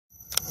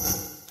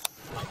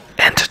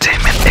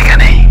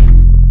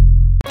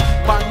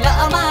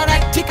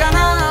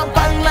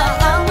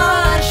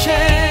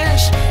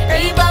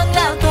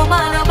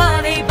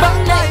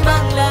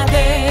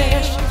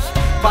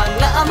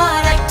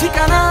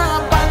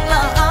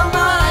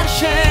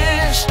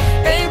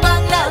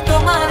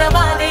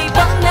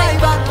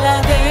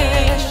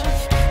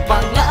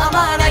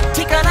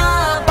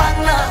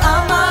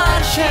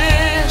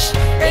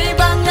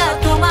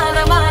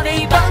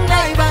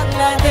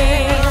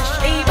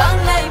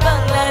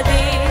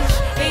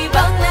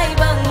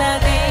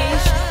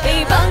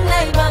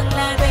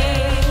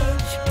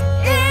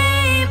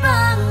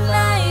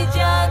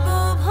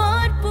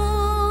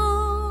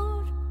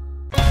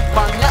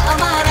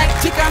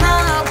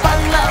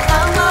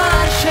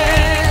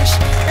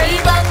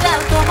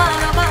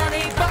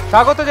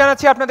স্বাগত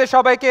জানাচ্ছি আপনাদের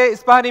সবাইকে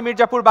ইস্পাহানি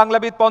মির্জাপুর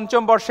বাংলাবিদ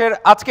পঞ্চম বর্ষের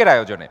আজকের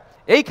আয়োজনে।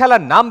 এই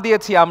খেলার নাম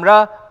দিয়েছি আমরা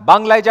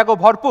বাংলায় জাগো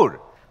ভরপুর।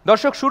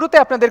 দর্শক, শুরুতে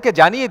আপনাদেরকে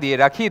জানিয়ে দিয়ে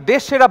রাখি,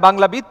 দেশ সেরা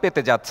বাংলাবিদ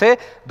পেতে যাচ্ছে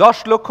 10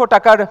 লক্ষ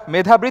টাকার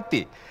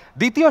মেধাবৃত্তি।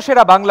 দ্বিতীয়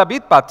সেরা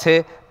বাংলাবিদ পাচ্ছে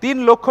 3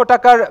 লক্ষ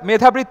টাকার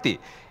মেধাবৃত্তি।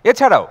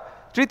 এছাড়াও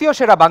তৃতীয়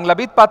সেরা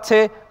বাংলাবিদ পাচ্ছে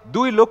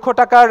 2 লক্ষ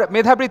টাকার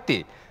মেধাবৃত্তি।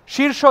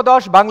 শীর্ষ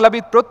 10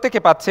 বাংলাবিদ প্রত্যেকে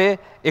পাচ্ছে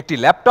একটি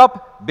ল্যাপটপ,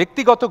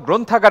 ব্যক্তিগত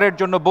গ্রন্থাগারের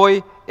জন্য বই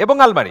এবং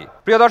আলমারি।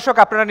 প্রিয় দর্শক,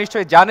 আপনারা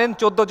নিশ্চয়ই জানেন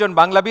 14 জন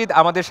বাংলাবিদ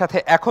আমাদের সাথে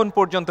এখন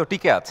পর্যন্ত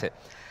টিকে আছে।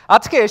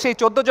 আজকে সেই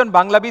 14 জন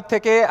বাংলাবিদ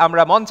থেকে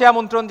আমরা মঞ্চে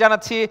আমন্ত্রণ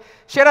জানাচ্ছি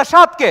সেরা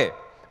 7কে।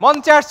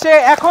 মঞ্চে আসছে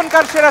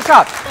এখনকার সেরা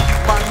 7।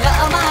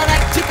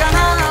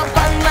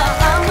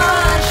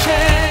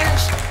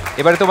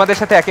 এবারে তোমাদের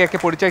সাথে একে একে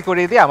পরিচয়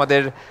করিয়ে দিই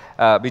আমাদের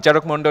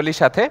বিচারক মণ্ডলীর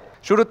সাথে।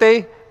 শুরুতেই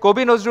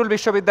কবি নজরুল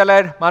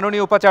বিশ্ববিদ্যালয়ের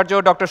মাননীয় উপাচার্য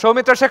ডক্টর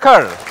সৌমিত্র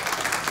শেখর,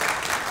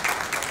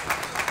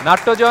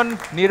 নাট্যজন,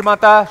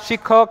 নির্মাতা,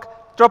 শিক্ষক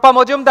ত্রপা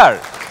মজুমদার,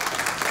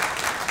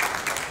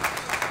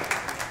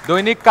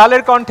 দৈনিক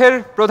কালের কণ্ঠের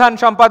প্রধান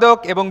সম্পাদক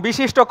এবং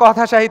বিশিষ্ট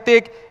কথা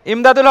সাহিত্যিক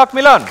ইমদাদুল হক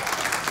মিলন।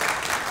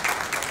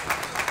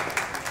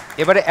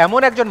 এবারে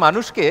এমন একজন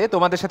মানুষকে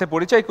তোমাদের সাথে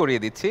পরিচয়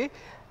করিয়ে দিচ্ছি,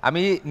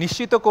 আমি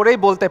নিশ্চিত করেই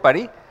বলতে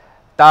পারি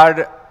তার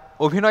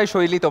অভিনয়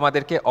শৈলী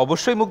তোমাদেরকে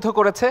অবশ্যই মুগ্ধ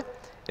করেছে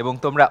এবং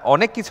তোমরা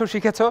অনেক কিছু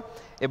শিখেছ।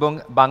 এবং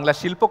বাংলা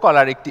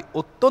শিল্পকলার একটি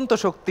অত্যন্ত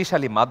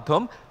শক্তিশালী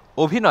মাধ্যম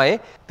অভিনয়ে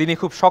তিনি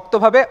খুব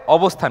শক্তভাবে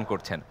অবস্থান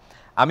করছেন।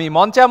 আমি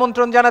মঞ্চে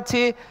আমন্ত্রণ জানাচ্ছি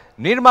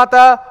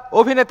নির্মাতা,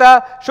 অভিনেতা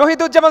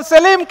শহীদুজ্জামান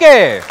সেলিমকে।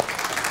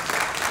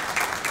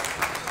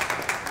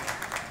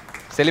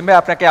 সেলিম ভাই,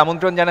 আপনাকে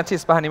আমন্ত্রণ জানাচ্ছি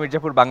ইস্পাহানি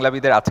মির্জাপুর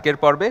বাংলাবিদের আজকের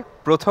পর্বে।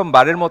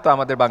 প্রথমবারের মতো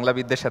আমাদের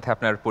বাংলাবিদদের সাথে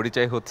আপনার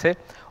পরিচয় হচ্ছে।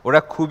 ওরা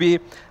খুবই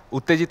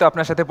উত্তেজিত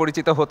আপনার সাথে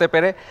পরিচিত হতে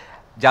পেরে।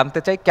 জানতে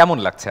চাই কেমন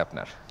লাগছে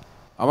আপনার?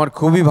 আমার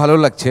খুবই ভালো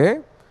লাগছে।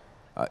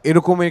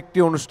 এরকম একটি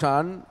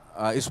অনুষ্ঠান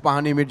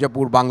ইস্পাহানি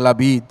মির্জাপুর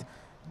বাংলাবিদ,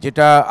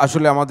 যেটা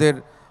আসলে আমাদের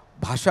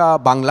ভাষা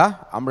বাংলা,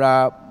 আমরা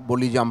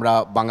বলি যে আমরা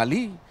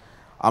বাঙালি,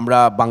 আমরা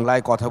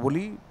বাংলায় কথা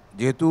বলি।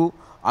 যেহেতু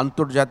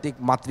আন্তর্জাতিক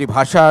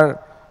মাতৃভাষার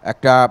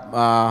একটা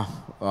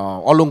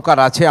অলংকার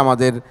আছে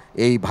আমাদের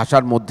এই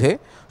ভাষার মধ্যে,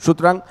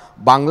 সুতরাং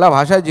বাংলা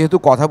ভাষায় যেহেতু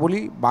কথা বলি,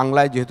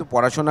 বাংলায় যেহেতু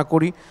পড়াশোনা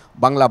করি,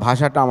 বাংলা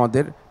ভাষাটা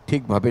আমাদের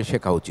ঠিকভাবে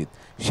শেখা উচিত।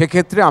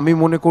 সেক্ষেত্রে আমি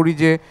মনে করি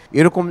যে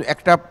এরকম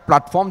একটা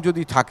প্ল্যাটফর্ম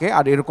যদি থাকে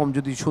আর এরকম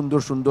যদি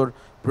সুন্দর সুন্দর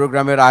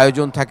প্রোগ্রামের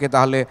আয়োজন থাকে,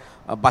 তাহলে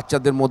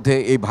বাচ্চাদের মধ্যে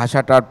এই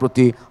ভাষাটার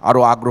প্রতি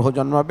আরও আগ্রহ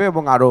জন্মাবে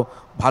এবং আরও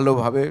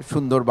ভালোভাবে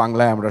সুন্দর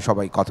বাংলায় আমরা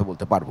সবাই কথা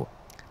বলতে পারবো।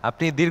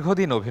 আপনি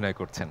দীর্ঘদিন অভিনয়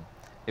করছেন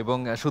এবং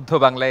শুদ্ধ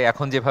বাংলায়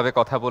এখন যেভাবে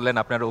কথা বললেন,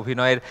 আপনার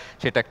অভিনয়ের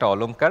সেটা একটা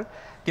অলংকার।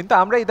 কিন্তু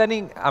আমরা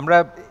ইদানিং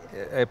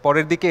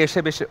পরের দিকে এসে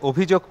বেশ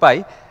অভিযোগ পাই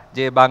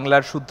যে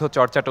বাংলার শুদ্ধ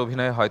চর্চাটা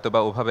অভিনয় হয়তো বা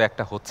ওভাবে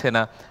একটা হচ্ছে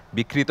না,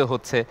 বিকৃত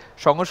হচ্ছে।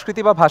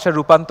 সংস্কৃতি বা ভাষার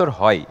রূপান্তর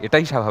হয়,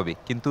 এটাই স্বাভাবিক,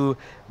 কিন্তু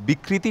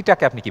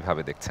বিকৃতিটাকে আপনি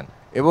কিভাবে দেখছেন?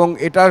 এবং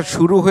এটা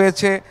শুরু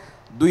হয়েছে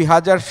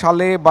 2000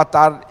 সালে বা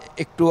তার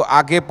একটু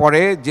আগে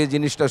পরে যে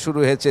জিনিসটা শুরু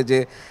হয়েছে, যে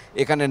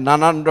এখানে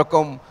নানান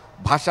রকম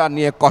ভাষা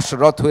নিয়ে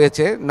কসরত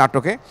হয়েছে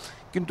নাটকে।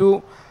 কিন্তু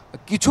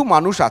কিছু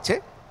মানুষ আছে,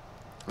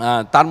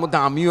 তার মধ্যে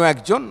আমিও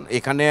একজন।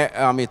 এখানে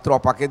আমি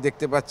ত্রপাকে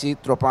দেখতে পাচ্ছি,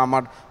 ত্রপা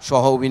আমার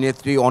সহ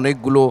অভিনেত্রী,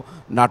 অনেকগুলো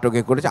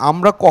নাটকে করেছে।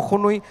 আমরা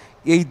কখনোই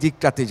এই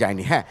দিকটাতে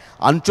যাইনি। হ্যাঁ,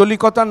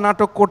 আঞ্চলিকতার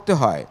নাটক করতে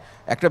হয়,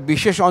 একটা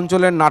বিশেষ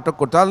অঞ্চলের নাটক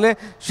করতে হলে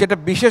সেটা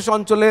বিশেষ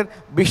অঞ্চলের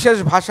বিশেষ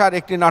ভাষার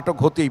একটি নাটক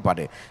হতেই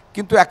পারে।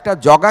 কিন্তু একটা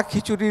জগা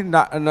খিচুড়ির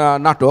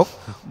নাটক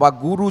বা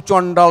গুরু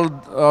চণ্ডাল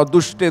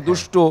দুষ্টে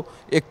দুষ্ট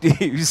একটি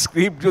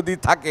স্ক্রিপ্ট যদি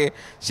থাকে,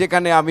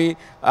 সেখানে আমি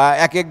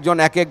এক একজন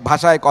এক এক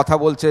ভাষায় কথা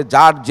বলছে,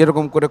 যার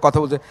যেরকম করে কথা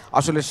বলছে,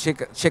 আসলে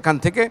সেখান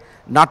থেকে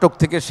নাটক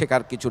থেকে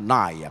শেখার কিছু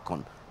নাই এখন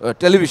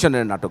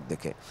টেলিভিশনের নাটক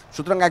দেখে।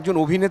 সুতরাং একজন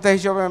অভিনেতা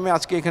হিসেবে আমি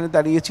আজকে এখানে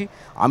দাঁড়িয়েছি।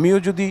 আমিও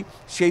যদি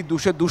সেই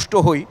দুষ্ট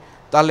হই,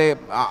 তাহলে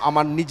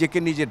আমার নিজেকে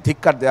নিজের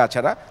ধিক্কার দেওয়া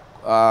ছাড়া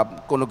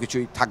কোনো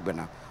কিছুই থাকবে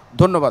না।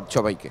 ধন্যবাদ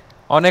সবাইকে,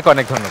 অনেক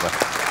অনেক ধন্যবাদ।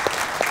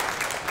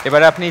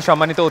 এবারে আপনি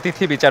সম্মানিত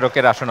অতিথি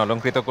বিচারকের আসন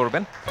অলঙ্কৃত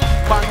করবেন।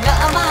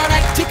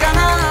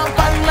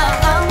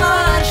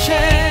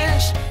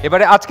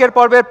 এবারে আজকের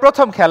পর্বের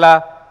প্রথম খেলা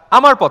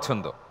আমার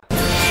পছন্দ।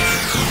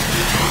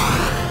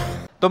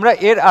 তোমরা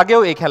এর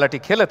আগেও এই খেলাটি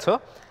খেলেছো।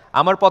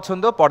 আমার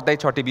পছন্দ পর্দায়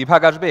 6টি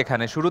বিভাগ আসবে।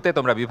 এখানে শুরুতে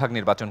তোমরা বিভাগ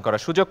নির্বাচন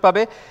করার সুযোগ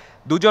পাবে।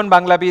 2 জন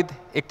বাংলাবিদ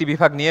একটি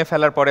বিভাগ নিয়ে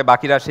ফেলার পরে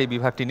বাকিরা সেই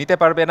বিভাগটি নিতে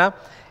পারবে না।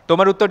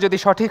 তোমার উত্তর যদি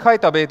সঠিক হয়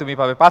তবে তুমি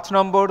পাবে 5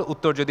 নম্বর।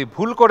 উত্তর যদি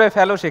ভুল করে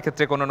ফেলো,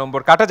 সেক্ষেত্রে কোনো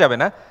নম্বর কাটা যাবে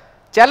না।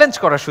 চ্যালেঞ্জ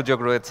করার সুযোগ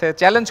রয়েছে।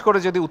 চ্যালেঞ্জ করে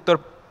যদি উত্তর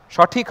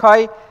সঠিক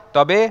হয়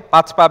তবে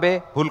 5 পাবে,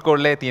 ভুল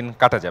করলে 3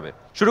 কাটা যাবে।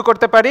 শুরু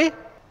করতে পারি।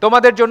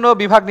 তোমাদের জন্য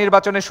বিভাগ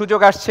নির্বাচনের সুযোগ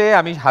আসছে।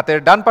 আমি হাতের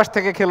ডান পাশ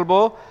থেকে খেলবো।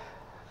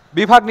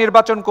 বিভাগ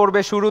নির্বাচন করবে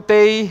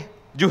শুরুতেই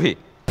জুহি।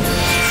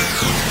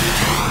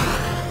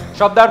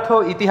 শব্দার্থ,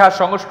 ইতিহাস,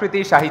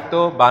 সংস্কৃতি, সাহিত্য,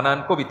 বানান,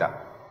 কবিতা।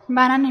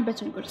 বানান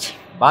নির্বাচন করছি।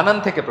 বানান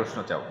থেকে প্রশ্ন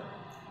চাও।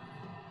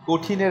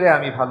 কঠিনেরে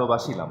আমি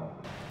ভালোবাসিলাম।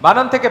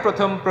 বানান থেকে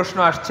প্রথম প্রশ্ন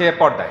আসছে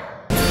পর্দায়।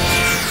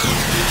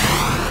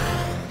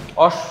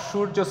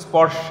 অসূর্য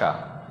স্পর্শা।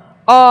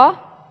 অ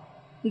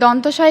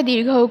দন্তশয়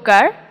দীর্ঘ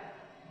উকার,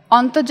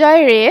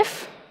 অন্তর্জয় রেফ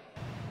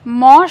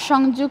ম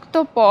সংযুক্ত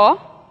প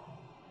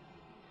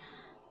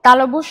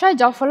তালবসায়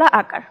জফলা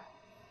আকার।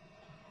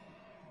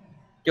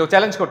 কেউ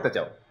চ্যালেঞ্জ করতে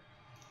চাও?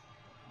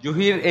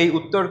 জুহির এই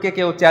উত্তরকে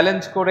কেউ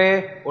চ্যালেঞ্জ করে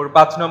ওর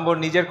 5 নম্বর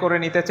নিজের করে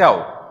নিতে চাও?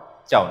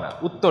 চাও না।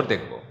 উত্তর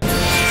দেখব।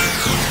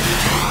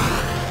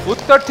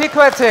 উত্তর ঠিক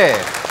হয়েছে।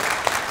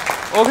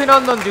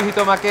 অভিনন্দন জুহি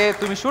তোমাকে।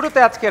 তুমি শুরুতে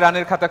আজকে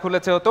রানের খাতা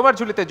খুলেছো। তোমার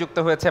ঝুলিতে যুক্ত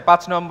হয়েছে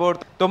 5 নম্বর।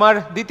 তোমার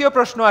দ্বিতীয়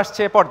প্রশ্ন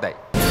আসছে পর্দায়।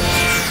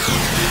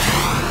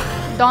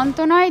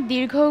 দন্তনয়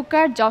দীর্ঘ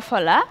উকার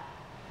জফলা,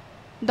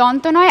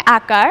 দন্তনয়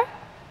আকার,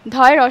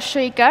 ধয় রস্য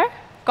ইকার,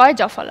 কয়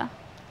জফলা।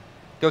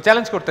 কেউ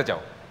চ্যালেঞ্জ করতে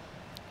চাও?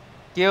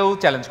 কেউ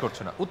চ্যালেঞ্জ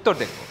করছো না। উত্তর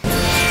দেখব।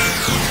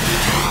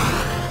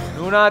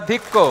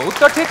 নুনাধিক্য।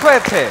 উত্তর ঠিক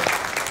হয়েছে।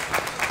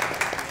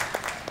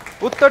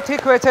 উত্তর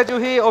ঠিক হয়েছে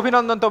জুহি,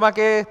 অভিনন্দন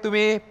তোমাকে।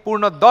 তুমি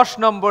পূর্ণ 10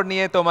 নম্বর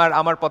নিয়ে তোমার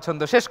আমার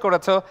পছন্দ শেষ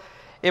করেছো।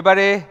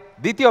 এবারে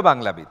দ্বিতীয়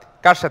বাংলাবিদ।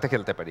 কার সাথে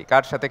খেলতে পারি?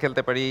 কার সাথে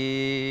খেলতে পারি?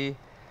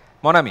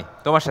 মনামি,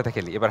 তোমার সাথে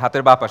খেলি। এবার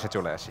হাতের বাঁ পাশে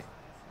চলে আসি।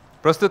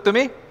 প্রস্তুত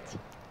তুমি?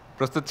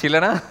 প্রস্তুত ছিলে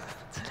না?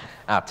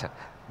 আচ্ছা,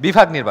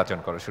 বিভাগ নির্বাচন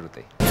করো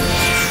শুরুতেই।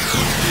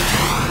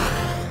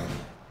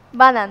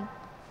 বানান।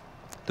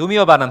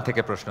 তুমিও বানান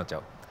থেকে প্রশ্ন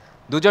চাও।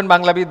 দুজন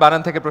বাংলাবিদ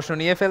বানান থেকে প্রশ্ন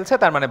নিয়ে ফেলছে,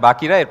 তার মানে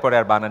বাকিরা এরপরে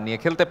আর বানান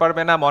নিয়ে খেলতে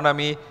পারবে না।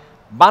 মনামি,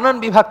 বানান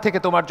বিভাগ থেকে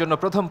তোমার জন্য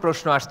প্রথম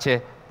প্রশ্ন আসছে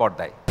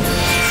পর্দায়।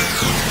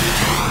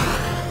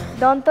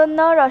 দন্তন্য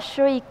রস্য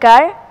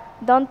ইকার,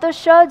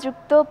 দন্তস্ব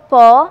যুক্ত প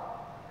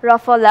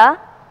রফলা,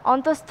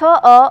 অন্তস্থ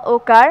অ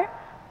ওকার,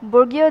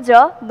 বর্গীয় জ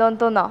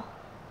দন্ত ন।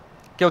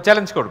 কেউ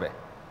চ্যালেঞ্জ করবে?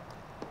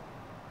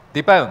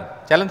 দীপায়ন,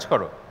 চ্যালেঞ্জ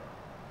করো।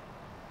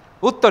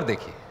 উত্তর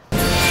দেখি।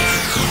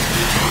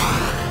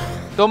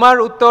 তোমার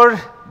উত্তর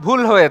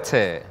ভুল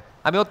হয়েছে।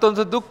 আমি অত্যন্ত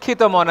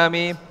দুঃখিত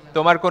মনামি,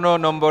 তোমার কোনো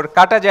নম্বর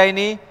কাটা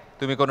যায়নি,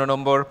 তুমি কোনো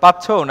নম্বর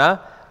পাচ্ছও না।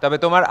 তবে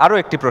তোমার আরো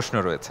একটি প্রশ্ন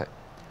রয়েছে।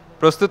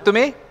 প্রস্তুত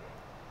তুমি?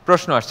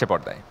 প্রশ্ন আসছে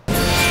পর্দায়।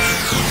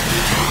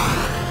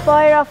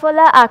 পয়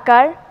রফলা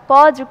আকার, প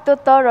যুক্ত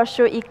ত রস্য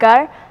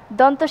ইকার,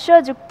 দন্তস্ব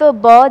যুক্ত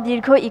ব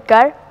দীর্ঘ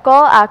ইকার, ক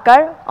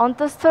আকার,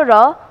 অন্তস্থ র,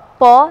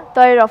 প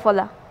তয়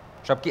রফলা।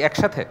 সব কি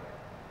একসাথে?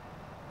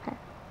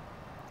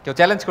 কেউ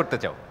চ্যালেঞ্জ করতে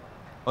চাও?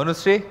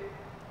 অনুশ্রী,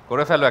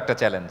 করে ফেলো একটা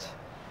চ্যালেঞ্জ।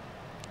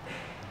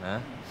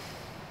 হ্যাঁ,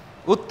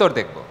 উত্তর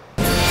দেখব।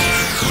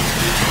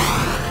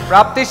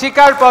 প্রাপ্তি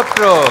স্বীকার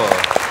পত্র।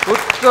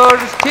 উত্তর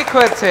ঠিক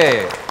হয়েছে।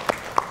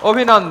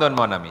 অভিনন্দন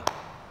মনামি,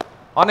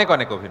 অনেক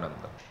অনেক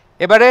অভিনন্দন।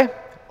 এবারে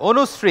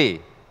অনুশ্রী,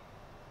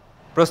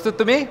 প্রস্তুত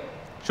তুমি?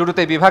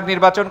 শুরুতে বিভাগ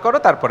নির্বাচন করো,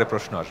 তারপরে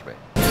প্রশ্ন আসবে।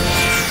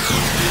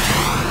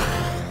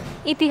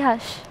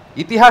 ইতিহাস।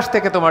 ইতিহাস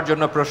থেকে তোমার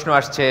জন্য প্রশ্ন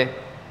আসছে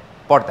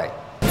পর্দায়।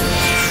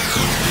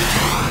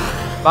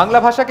 বাংলা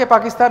ভাষাকে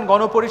পাকিস্তান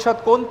গণপরিষদ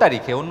কোন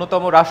তারিখে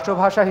অন্যতম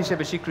রাষ্ট্রভাষা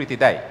হিসেবে স্বীকৃতি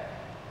দেয়?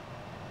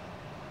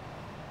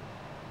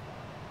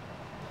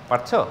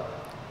 পারছো?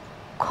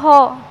 খ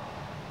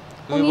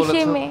তুমি 19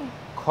 বলেছো মে।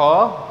 খ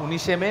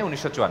 19 মে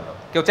 1954।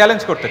 কেউ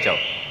চ্যালেঞ্জ করতে চাও?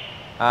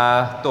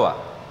 তোয়া।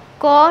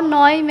 ক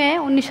 9 মে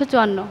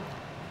 1954।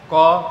 ক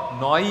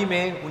 9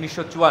 মে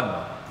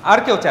 1954। আর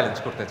কেউ চ্যালেঞ্জ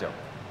করতে চাও?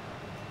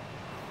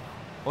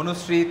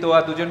 অনুশ্রী, তোয়া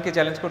দুজনকে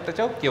চ্যালেঞ্জ করতে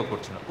চাও? কেউ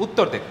করছে না।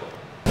 উত্তর দেখো।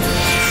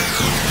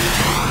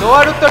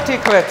 তোয়ার উত্তর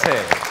ঠিক হয়েছে।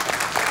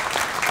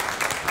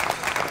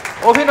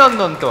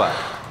 অভিনন্দন তোয়া,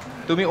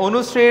 তুমি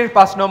অনুশ্রীর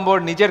 5 নম্বর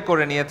নিজের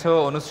করে নিয়েছো।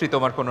 অনুশ্রী,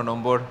 তোমার কোনো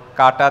নম্বর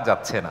কাটা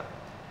যাচ্ছে না।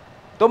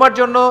 তোমার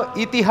জন্য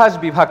ইতিহাস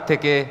বিভাগ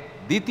থেকে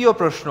দ্বিতীয়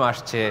প্রশ্ন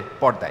আসছে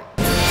পর্দায়।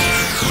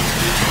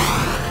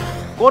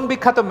 কোন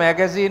বিখ্যাত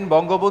ম্যাগাজিন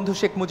বঙ্গবন্ধু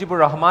শেখ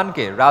মুজিবুর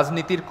রহমানকে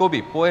রাজনীতির কবি,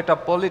 পোয়েট অফ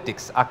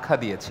পলিটিক্স আখ্যা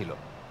দিয়েছিল?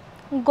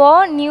 গ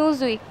নিউজ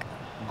উইক।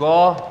 গ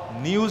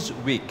নিউজ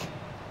উইক।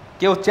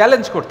 কেউ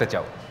চ্যালেঞ্জ করতে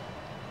চাও?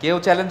 কেউ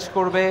চ্যালেঞ্জ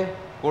করবে?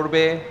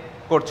 করবে?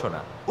 করছো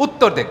না।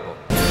 উত্তর দেখব।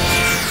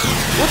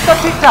 উত্তর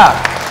ঠিকঠাক।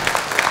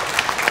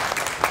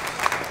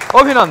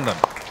 অভিনন্দন।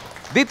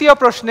 দ্বিতীয়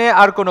প্রশ্নে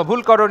আর কোনো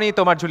ভুল করনি,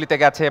 তোমার ঝুলিতে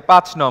গেছে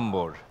 5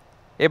 নম্বর।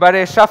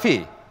 এবারে শাফি,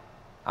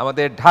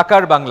 আমাদের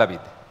ঢাকার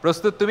বাংলাবিদ।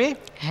 প্রস্তুত তুমি?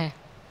 হ্যাঁ।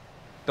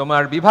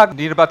 তোমার বিভাগ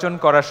নির্বাচন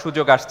করার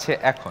সুযোগ আসছে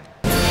এখন।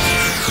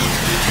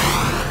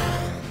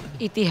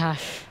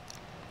 ইতিহাস।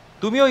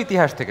 তুমিও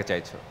ইতিহাস থেকে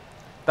চাইছো?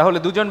 তাহলে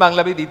দুজন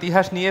বাংলাবিদ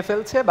ইতিহাস নিয়ে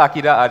ফেলছে,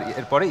 বাকিরা আর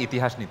এরপরে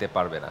ইতিহাস নিতে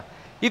পারবে না।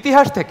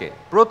 ইতিহাস থেকে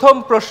প্রথম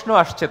প্রশ্ন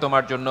আসছে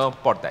তোমার জন্য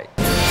পর্দায়।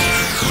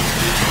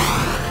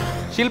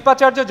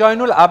 শিল্পাচার্য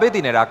জয়নুল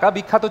আবেদিনের আঁকা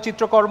বিখ্যাত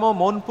চিত্রকর্ম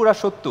মনপুরা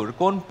 70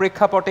 কোন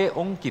প্রেক্ষাপটে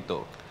অঙ্কিত?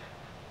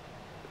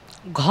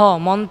 ঘ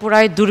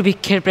মনপুরায়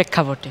দুর্ভিক্ষের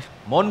প্রেক্ষাপটে।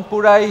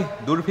 মনপুরায়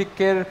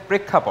দুর্ভিক্ষের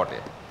প্রেক্ষাপটে।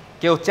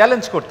 কেউ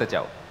চ্যালেঞ্জ করতে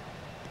চাও?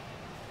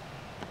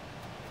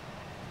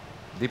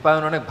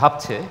 দীপায়ন অনেক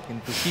ভাবছে,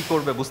 কিন্তু কি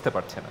করবে বুঝতে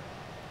পারছে না।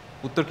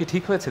 উত্তর কি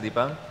ঠিক হয়েছে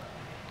দীপায়ন?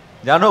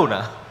 জানো না?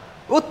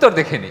 উত্তর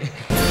দেখে নি।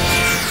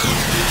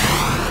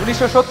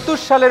 1970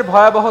 সালের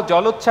ভয়াবহ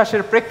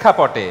জলোচ্ছ্বাসের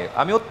প্রেক্ষাপটে।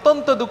 আমি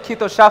অত্যন্ত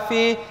দুঃখিত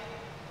শাফি,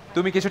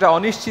 তুমি কিছুটা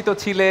অনিশ্চিত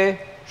ছিলে,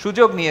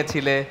 সুযোগ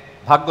নিয়েছিলে,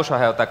 ভাগ্য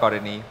সহায়তা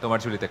করেনি,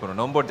 তোমার ঝুলিতে কোনো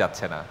নম্বর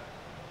যাচ্ছে না।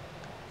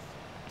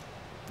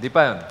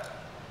 দীপায়ন,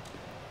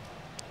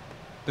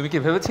 তুমি কি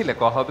ভেবেছিলে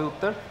ক হবে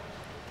উত্তর?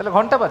 তাহলে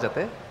ঘন্টা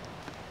বাজাতে।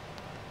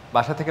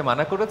 বাসা থেকে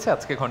মানা করেছে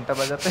আজকে ঘন্টা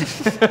বাজাতে?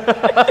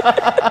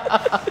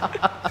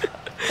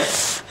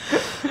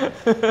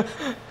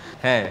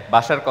 হ্যাঁ,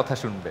 বাসার কথা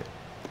শুনবে।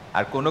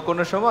 আর কোন কোন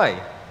সময়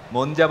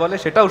মন যা বলে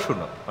সেটাও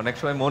শুনো। অনেক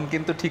সময় মন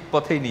কিন্তু ঠিক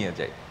পথেই নিয়ে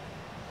যায়।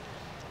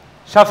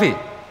 শাফি,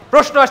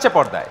 প্রশ্ন আসছে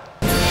পর্দায়।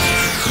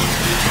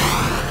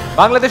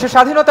 বাংলাদেশের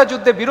স্বাধীনতা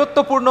যুদ্ধে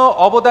বীরত্বপূর্ণ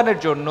অবদানের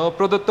জন্য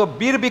প্রদত্ত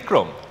বীর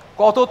বিক্রম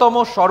কততম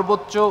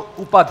সর্বোচ্চ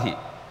উপাধি?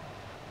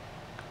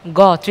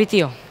 গ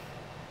তৃতীয়।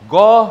 গ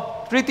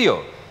তৃতীয়।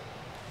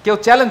 কেউ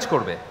চ্যালেঞ্জ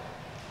করবে?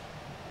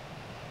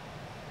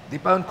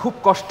 দীপায়ন খুব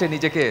কষ্টে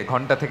নিজেকে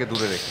ঘন্টা থেকে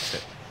দূরে রেখেছে।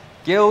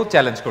 কেউ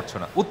চ্যালেঞ্জ করছো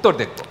না। উত্তর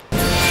দেখব।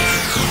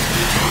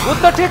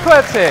 উত্তর ঠিক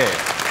হয়েছে।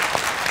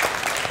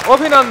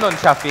 অভিনন্দন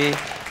শাফি,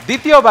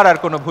 দ্বিতীয়বার আর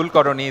কোনো ভুল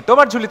করনি।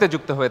 তোমার ঝুলিতে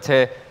যুক্ত হয়েছে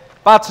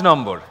 5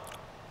 নম্বর।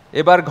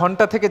 এবার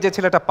ঘন্টা থেকে যে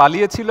ছেলেটা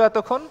পালিয়েছিল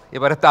এতক্ষণ,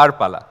 এবারে তার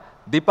পালা।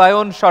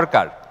 দীপায়ন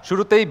সরকার,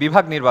 শুরুতেই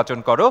বিভাগ নির্বাচন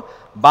করো।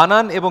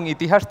 বানান এবং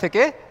ইতিহাস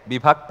থেকে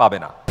বিভাগ পাবে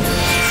না।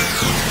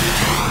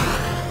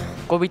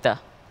 কবিতা।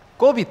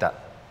 কবিতা?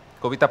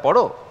 কবিতা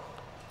পড়ো?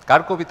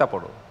 কার কবিতা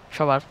পড়ো?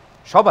 সবার।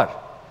 সবার?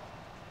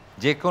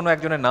 যে কোনো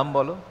একজনের নাম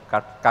বলো।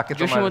 কাকে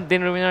তোমার? জসীমউদ্দিন,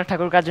 রবীন্দ্রনাথ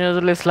ঠাকুর, কাজী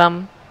নজরুল ইসলাম,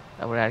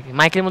 তারপরে আর কি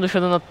মাইকেল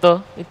মধুসূদন দত্ত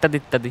ইত্যাদি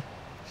ইত্যাদি।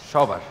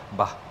 সবার?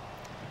 বাহ,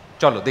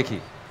 চলো দেখি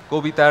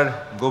কবিতার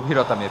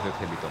গভীরতা মেপে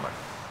ফেলি তোমার।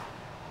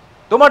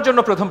 তোমার জন্য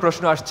প্রথম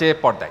প্রশ্ন আসছে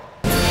পর্দায়।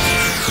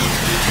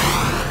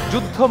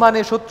 যুদ্ধ মানে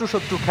শত্রু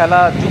শত্রু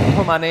খেলা, যুদ্ধ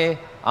মানে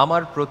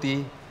আমার প্রতি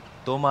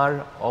তোমার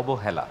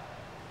অবহেলা।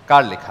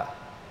 কার লেখা?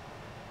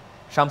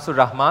 শামসুর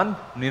রহমান,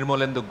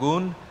 নির্মলেন্দু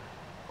গুণ,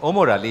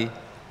 ওমর আলী,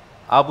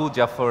 আবু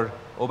জাফর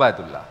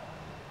ওবায়দুল্লাহ।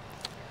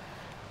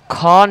 খ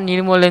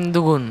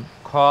নির্মলেন্দু গুণ।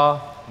 খ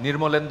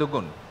নির্মলেন্দু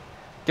গুণ।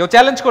 কেউ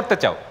চ্যালেঞ্জ করতে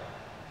চাও?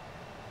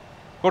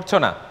 করছো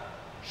না?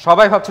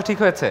 সবাই ভাবছো ঠিক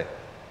হয়েছে?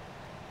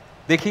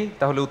 দেখি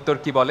তাহলে উত্তর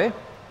কি বলে।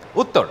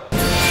 উত্তর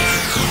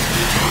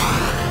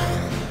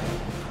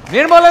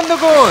নির্মলেন্দু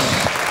গুণ।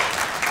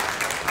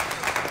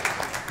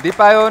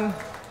 দীপায়ন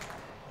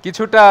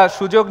কিছুটা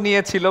সুযোগ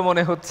নিয়েছিল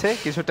মনে হচ্ছে,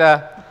 কিছুটা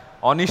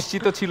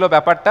অনিশ্চিত ছিল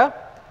ব্যাপারটা,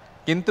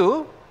 কিন্তু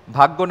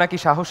ভাগ্য নাকি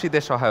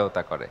সাহসীদের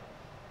সহায়তা করে,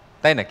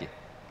 তাই নাকি?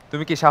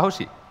 তুমি কি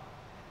সাহসী?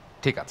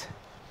 ঠিক আছে,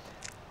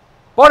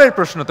 পরের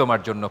প্রশ্ন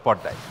তোমার জন্য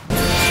পর্দায়।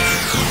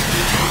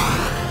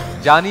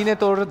 জানি নে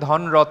তোর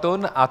ধন রতন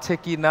আছে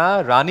কি না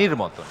রানীর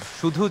মতন,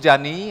 শুধু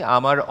জানি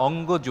আমার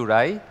অঙ্গ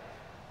জুড়াই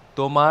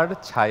তোমার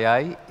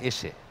ছায়ায়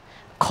এসে।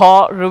 খ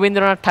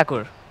রবীন্দ্রনাথ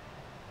ঠাকুর।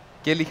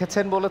 কে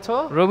লিখেছেন বলেছো?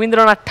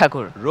 রবীন্দ্রনাথ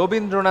ঠাকুর।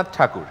 রবীন্দ্রনাথ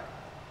ঠাকুর।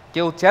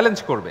 কেউ চ্যালেঞ্জ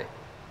করবে?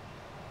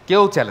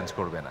 কেউ চ্যালেঞ্জ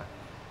করবে না।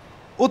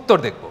 উত্তর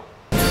দেখব।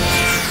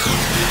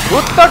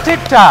 উত্তর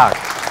ঠিকঠাক।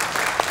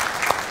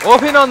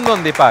 অভিনন্দন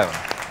দীপায়ন।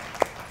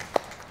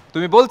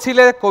 তুমি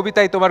বলছিলে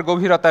কবিতায় তোমার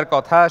গভীরতার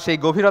কথা, সেই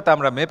গভীরতা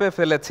আমরা মেপে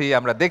ফেলেছি,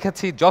 আমরা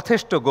দেখেছি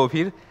যথেষ্ট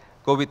গভীর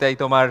কবিতায়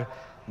তোমার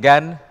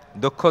জ্ঞান,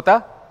 দক্ষতা,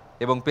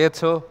 এবং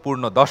পেয়েছো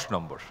পূর্ণ 10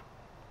 নম্বর।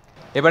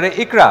 এবারে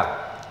ইকরা,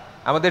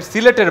 আমাদের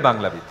সিলেটের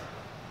বাংলাবিদ।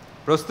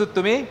 প্রস্তুত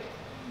তুমি?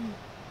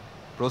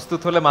 প্রস্তুত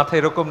হলে মাথা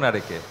এরকম না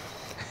রেখে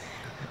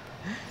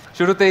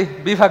শুরুতেই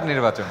বিভাগ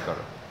নির্বাচন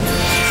করো।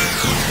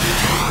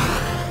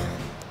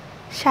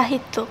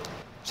 সাহিত্য।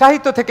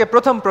 সাহিত্য থেকে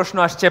প্রথম প্রশ্ন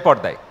আসছে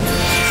পর্দায়।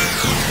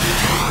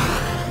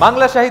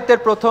 বাংলা সাহিত্যের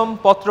প্রথম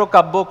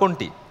পত্রকাব্য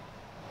কোনটি?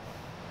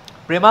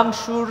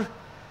 প্রেমাংশুর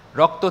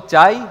রক্ত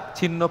চাই,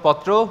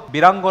 ছিন্নপত্র,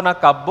 বীরাঙ্গনা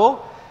কাব্য,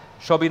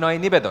 সবিনয়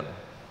নিবেদন।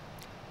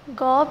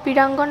 গ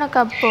বীরাঙ্গনা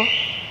কাব্য।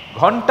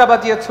 ঘন্টা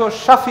বাজিয়েছ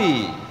শাফি।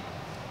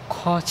 খ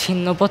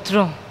ছিন্নপত্র।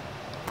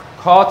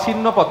 খ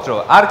ছিন্নপত্র।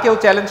 আর কেউ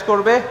চ্যালেঞ্জ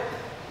করবে?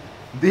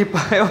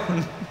 দীপায়ন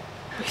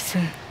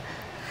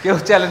কেউ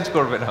চ্যালেঞ্জ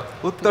করবে না।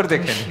 উত্তর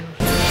দেখে নি।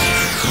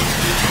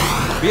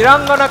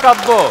 বীরাঙ্গনা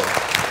কাব্য।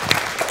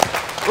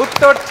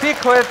 উত্তর ঠিক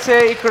হয়েছে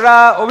ইকরা,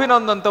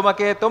 অভিনন্দন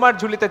তোমাকে। তোমার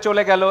ঝুলিতে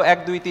চলে গেল 1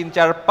 2 3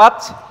 4 5।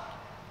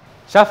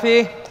 শাফি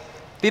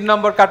 3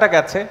 নম্বর কাটা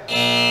গেছে।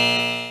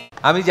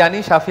 আমি জানি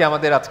শাফি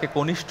আমাদের আজকে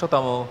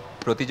কনিষ্ঠতম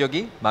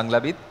প্রতিযোগী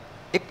বাংলাবিদ,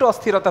 একটু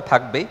অস্থিরতা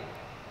থাকবেই,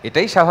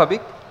 এটাই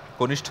স্বাভাবিক।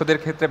 কনিষ্ঠদের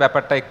ক্ষেত্রে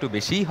ব্যাপারটা একটু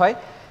বেশিই হয়,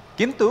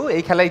 কিন্তু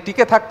এই খেলায়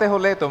টিকে থাকতে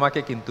হলে তোমাকে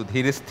কিন্তু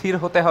ধীর স্থির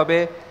হতে হবে,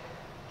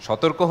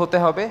 সতর্ক হতে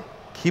হবে,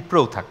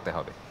 ক্ষিপ্রও থাকতে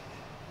হবে।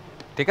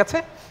 ঠিক আছে?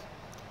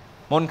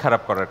 মন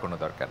খারাপ করার কোনো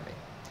দরকার নেই।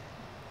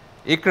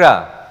 ইকরা,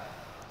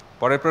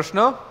 পরের প্রশ্ন।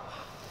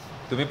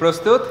 তুমি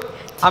প্রস্তুত?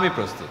 আমি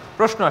প্রস্তুত।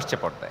 প্রশ্ন আসছে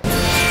পর্দায়।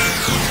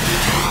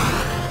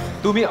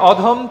 তুমি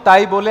অধম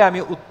তাই বলে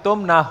আমি উত্তম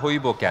না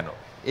হইব কেন,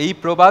 এই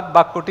প্রবাদ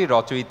বাক্যটি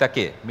রচয়িতা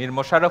কে? মীর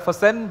মোশাররফ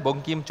হোসেন,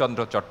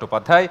 বঙ্কিমচন্দ্র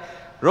চট্টোপাধ্যায়,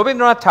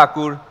 রবীন্দ্রনাথ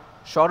ঠাকুর,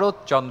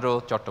 শরৎচন্দ্র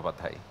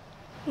চট্টোপাধ্যায়।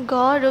 গ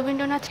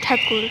রবীন্দ্রনাথ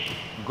ঠাকুর।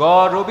 গ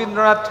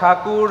রবীন্দ্রনাথ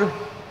ঠাকুর।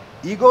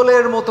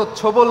 ঈগলের মতো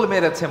ছোবল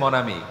মেরেছে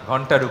মনামি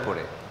ঘন্টার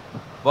উপরে।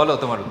 বলো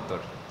তোমার উত্তর।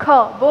 খ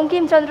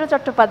বঙ্কিমচন্দ্র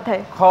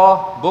চট্টোপাধ্যায়। খ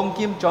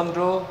বঙ্কিমচন্দ্র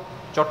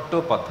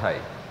চট্টোপাধ্যায়।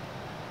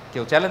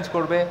 কেউ চ্যালেঞ্জ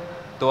করবে?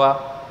 তোয়া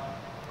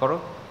করো?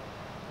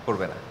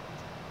 করবে না।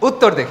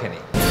 উত্তর দেখে নি।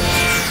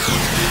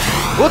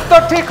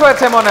 উত্তর ঠিক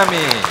হয়েছে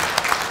মনামি,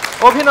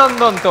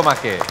 অভিনন্দন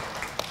তোমাকে।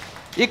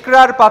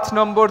 ইকরার 5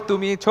 নম্বর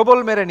তুমি ছবল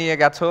মেরে নিয়ে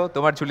গেছো,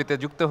 তোমার ঝুলিতে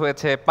যুক্ত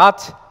হয়েছে 5।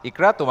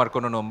 ইকরা, তোমার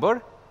কোনো নম্বর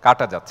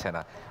কাটা যাচ্ছে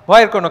না।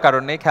 ভয়ের কোনো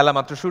কারণ নেই, খেলা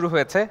মাত্র শুরু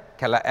হয়েছে,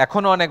 খেলা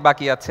এখনো অনেক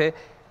বাকি আছে।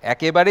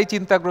 একেবারেই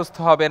চিন্তাগ্রস্ত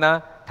হবে না,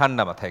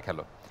 ঠান্ডা মাথায়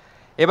খেলো।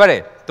 এবারে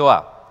তোয়া,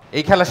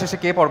 এই খেলা শেষে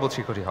কে পর্বত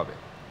শিখরী হবে?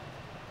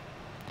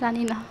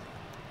 জানি না।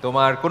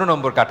 তোমার কোনো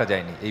নম্বর কাটা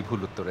যায়নি এই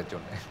ভুল উত্তরের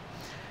জন্য।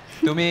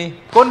 তুমি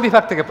কোন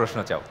বিভাগ থেকে প্রশ্ন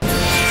চাও?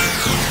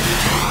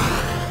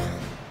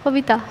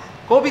 কবিতা।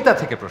 কবিতা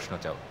থেকে প্রশ্ন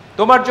চাও।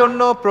 তোমার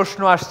জন্য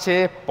প্রশ্ন আসছে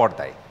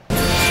পর্দায়।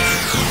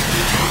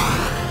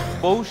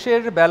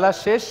 পৌষের বেলা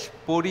শেষ,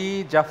 পরি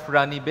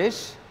জাফরানি বেশ,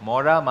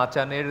 মরা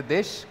মাচানের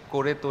দেশ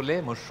করে তোলে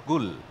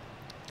মুশগুল।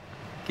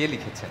 কে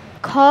লিখেছেন?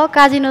 খ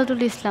কাজী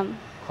নজরুল ইসলাম।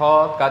 খ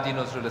কাজী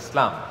নজরুল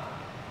ইসলাম।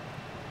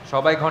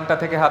 সবাই ঘন্টা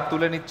থেকে হাত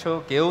তুলে নিচ্ছ,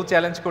 কেউ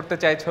চ্যালেঞ্জ করতে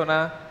চাইছো না,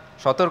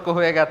 সতর্ক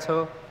হয়ে গেছো।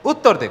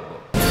 উত্তর দেখব।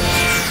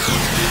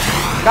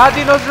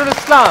 কাজী নজরুল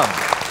ইসলাম।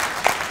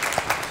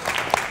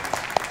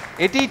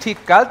 এটাই ঠিক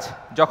কাজ।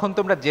 যখন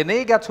তোমরা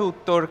জেনেই গেছো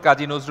উত্তর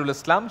কাজী নজরুল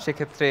ইসলাম,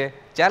 সেক্ষেত্রে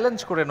চ্যালেঞ্জ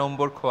করে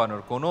নম্বর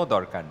খোয়ানোর কোনো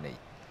দরকার নেই।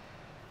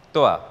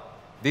 তোয়া,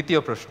 দ্বিতীয়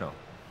প্রশ্ন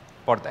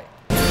পর্দায়।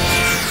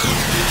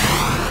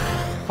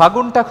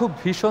 ফাগুনটা খুব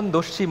ভীষণ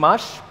দস্যি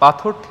মাস,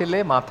 পাথর ঠেলে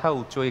মাথা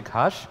উঁচোয়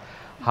ঘাস,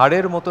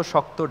 হাড়ের মতো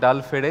শক্ত ডাল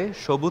ফেড়ে,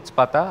 সবুজ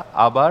পাতা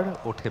আবার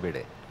ওঠে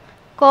বেড়ে।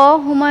 ক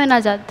হুমায়ুন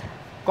আজাদ।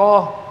 ক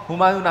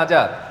হুমায়ুন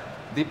আজাদ।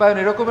 দীপায়ন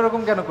এরকম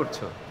এরকম কেন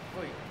করছো?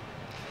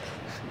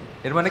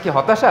 এর মানে কি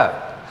হতাশা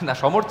না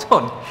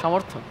সমর্থন?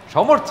 সমর্থন।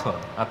 সমর্থন,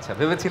 আচ্ছা।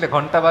 ভেবেছিলে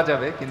ঘন্টা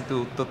বাজাবে, কিন্তু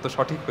উত্তর তো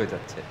সঠিক হয়ে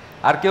যাচ্ছে।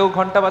 আর কেউ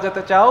ঘন্টা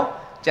বাজাতে চাও?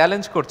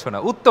 চ্যালেঞ্জ করছো না,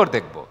 উত্তর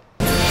দেখব।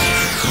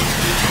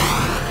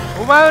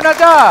 হুমায়ুন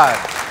আজাদ,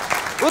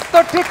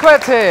 উত্তর ঠিক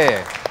হয়েছে।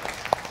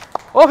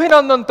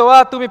 অভিনন্দন তোয়া,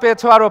 তুমি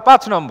পেয়েছো আরো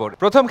 5 নম্বর।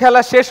 প্রথম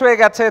খেলা শেষ হয়ে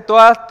গেছে।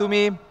 তোয়া,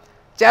 তুমি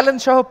চ্যালেঞ্জ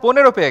সহ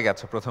 15 পেয়ে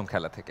গেছো প্রথম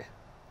খেলা থেকে।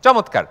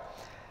 চমৎকার।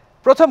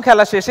 প্রথম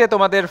খেলা শেষে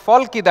তোমাদের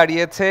ফল কি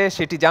দাঁড়িয়েছে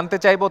সেটি জানতে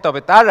চাইবো,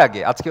 তবে তার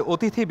আগে আজকে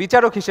অতিথি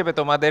বিচারক হিসেবে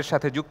তোমাদের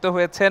সাথে যুক্ত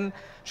হয়েছেন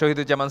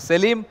শহীদুজ্জামান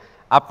সেলিম।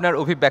 আপনার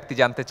অভিব্যক্তি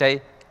জানতে চাই,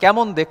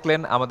 কেমন দেখলেন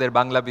আমাদের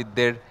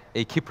বাংলাবিদদের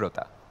এই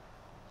ক্ষিপ্রতা?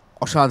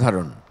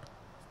 অসাধারণ,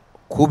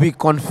 খুবই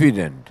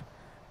কনফিডেন্ট,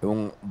 এবং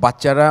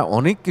বাচ্চারা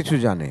অনেক কিছু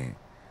জানে।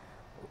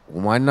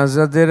 হুমায়ুন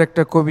আজাদের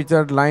একটা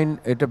কবিতার লাইন,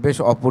 এটা বেশ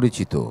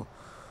অপরিচিত,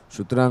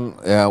 সুতরাং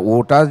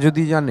ওটা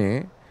যদি জানে,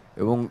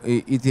 এবং এই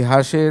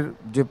ইতিহাসের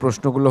যে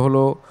প্রশ্নগুলো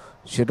হলো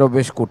সেটাও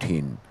বেশ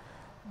কঠিন,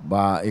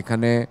 বা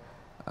এখানে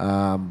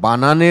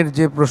বানানের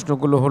যে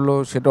প্রশ্নগুলো হলো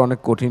সেটা অনেক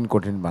কঠিন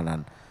কঠিন বানান।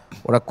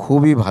 ওরা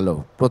খুবই ভালো,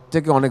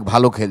 প্রত্যেকে অনেক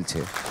ভালো খেলছে।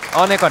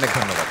 অনেক অনেক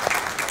ধন্যবাদ।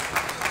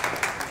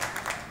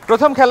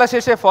 প্রথম খেলা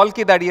শেষে ফল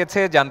কি দাঁড়িয়েছে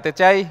জানতে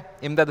চাই।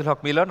 ইমদাদুল হক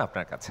মিলন,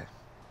 আপনার কাছে।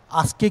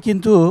 আজকে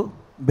কিন্তু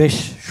বেশ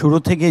শুরু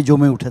থেকেই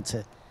জমে উঠেছে,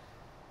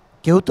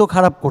 কেউ তো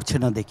খারাপ করছে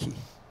না দেখি।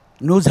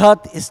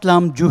 নুজহাত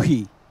ইসলাম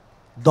জুহি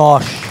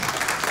 10,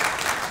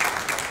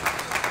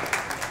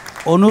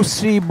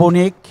 অনুশ্রী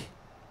বণিক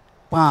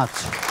 5,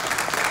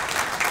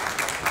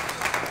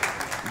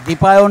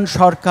 দীপায়ন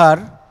সরকার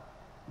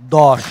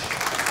 10,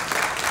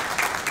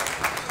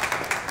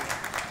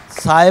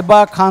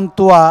 সাহেবা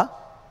খানতোয়া,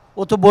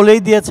 ও তো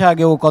বলেই দিয়েছে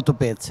আগে ও কত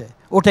পেয়েছে,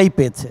 ওটাই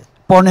পেয়েছে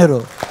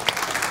 15।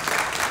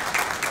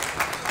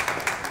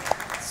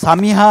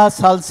 সামিহা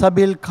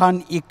সালসাবিল খান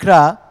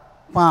ইকরা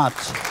 5,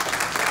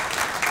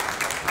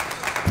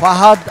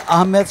 ফাহাদ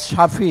আহমেদ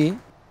শাফি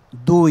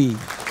 2,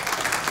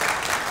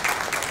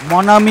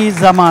 মনামি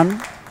জামান,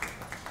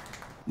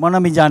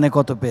 মনামি জানে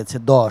কত পেয়েছে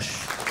 10।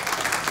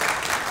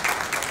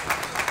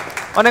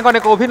 অনেক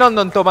অনেক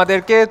অভিনন্দন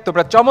তোমাদেরকে,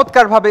 তোমরা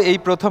চমৎকারভাবে এই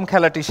প্রথম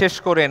খেলাটি শেষ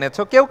করে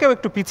এনেছো। কেউ কেউ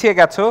একটু পিছিয়ে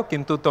গেছো,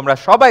 কিন্তু তোমরা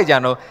সবাই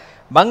জানো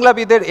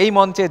বাংলাবিদের এই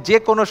মঞ্চে যে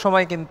কোনো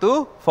সময় কিন্তু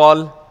ফল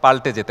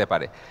পাল্টে যেতে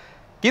পারে।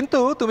 কিন্তু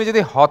তুমি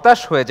যদি হতাশ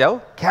হয়ে যাও,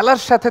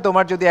 খেলার সাথে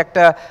তোমার যদি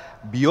একটা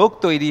বিয়োগ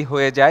তৈরি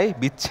হয়ে যায়,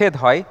 বিচ্ছেদ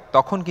হয়,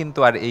 তখন কিন্তু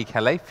আর এই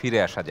খেলায় ফিরে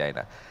আসা যায়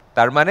না।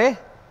 তার মানে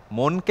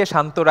মনকে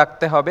শান্ত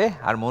রাখতে হবে,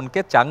 আর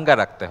মনকে চাঙ্গা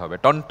রাখতে হবে,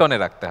 টনটনে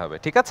রাখতে হবে,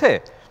 ঠিক আছে?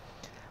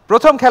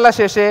 প্রথম খেলা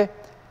শেষে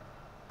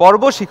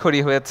পর্ব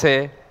শিখরী হয়েছে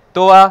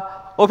তোয়া।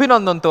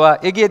 অভিনন্দন তোয়া,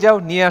 এগিয়ে যাও,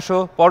 নিয়ে আসো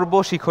পর্ব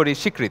শিখরীর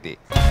স্বীকৃতি।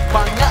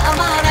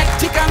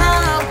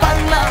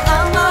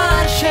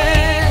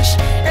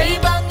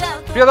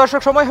 প্রিয়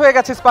দর্শক, সময় হয়ে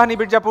গেছে ইস্পাহানি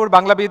মির্জাপুর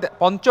বাংলাবিদ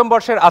পঞ্চম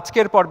বর্ষের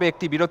আজকের পর্বে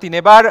একটি বিরতি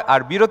নেবার,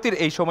 আর বিরতির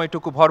এই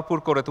সময়টুকু ভরপুর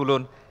করে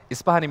তুলুন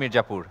ইস্পাহানি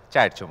মির্জাপুর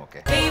চায়ের চুমুকে।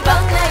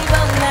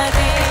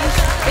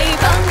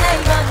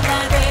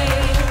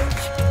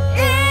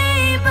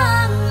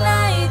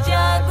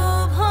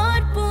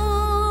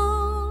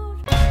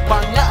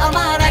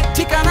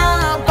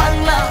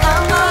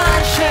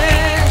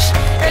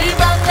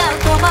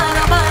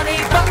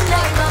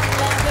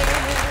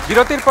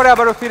 বিরতির পরে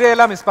আবারও ফিরে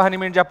এলাম ইস্পাহানি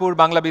মির্জাপুর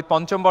বাংলাবিদ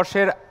পঞ্চম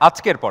বর্ষের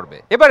আজকের পর্বে।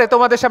 এবারে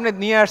তোমাদের সামনে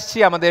নিয়ে আসছি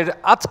আমাদের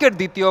আজকের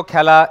দ্বিতীয়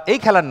খেলা। এই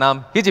খেলার নাম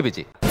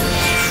হিজিবিজি।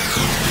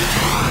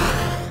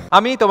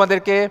 আমি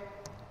তোমাদেরকে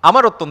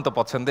আমার অত্যন্ত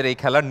পছন্দের এই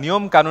খেলার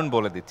নিয়ম কানুন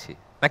বলে দিচ্ছি,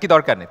 নাকি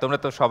দরকার নেই? তোমরা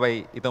তো সবাই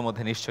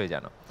ইতোমধ্যে নিশ্চয়ই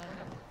জানো।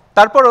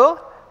 তারপরও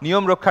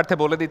নিয়ম রক্ষার্থে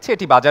বলে দিচ্ছি,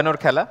 এটি বাজানোর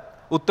খেলা।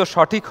 উত্তর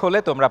সঠিক হলে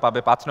তোমরা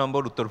পাবে 5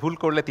 নম্বর, উত্তর ভুল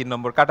করলে 3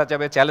 নম্বর কাটা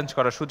যাবে। চ্যালেঞ্জ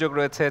করার সুযোগ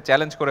রয়েছে,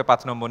 চ্যালেঞ্জ করে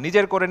 5 নম্বর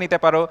নিজের করে নিতে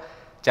পারো,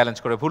 চ্যালেঞ্জ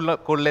করে ভুল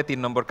করলে 3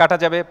 নম্বর কাটা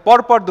যাবে।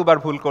 পরপর দুবার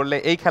ভুল করলে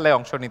এই খেলায়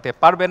অংশ নিতে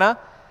পারবে না।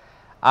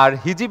 আর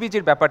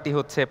হিজিবিজির ব্যাপারটি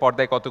হচ্ছে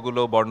পর্দায়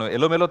কতগুলো বর্ণ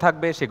এলোমেলো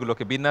থাকবে,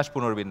 সেগুলোকে বিন্যাস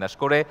পুনর্বিন্যাস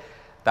করে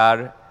তার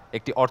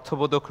একটি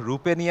অর্থবোধক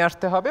রূপে নিয়ে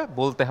আসতে হবে,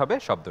 বলতে হবে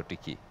শব্দটি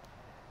কি।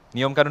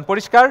 নিয়মকানুন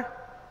পরিষ্কার?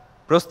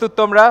 প্রস্তুত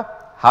তোমরা?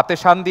 হাতে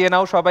শান দিয়ে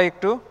নাও সবাই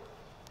একটু।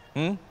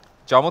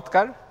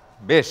 চমৎকার,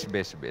 বেশ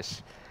বেশ বেশ।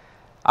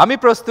 আমি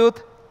প্রস্তুত,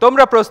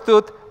 তোমরা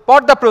প্রস্তুত,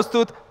 পর্দা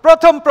প্রস্তুত।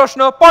 প্রথম প্রশ্ন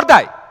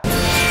পর্দায়।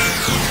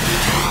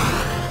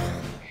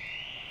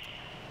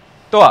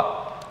 তোয়া।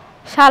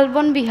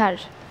 শালবন বিহার।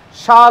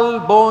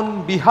 শালবন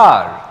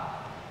বিহার।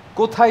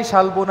 কোথায়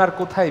শালবন আর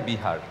কোথায়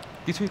বিহার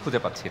কিছুই খুঁজে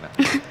পাচ্ছি না।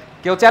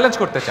 কেউ চ্যালেঞ্জ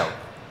করতে চাও?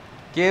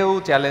 কেউ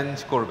চ্যালেঞ্জ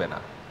করবে না।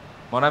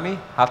 মনামি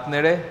হাত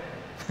নেড়ে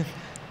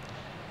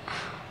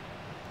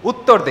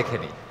উত্তর দেখে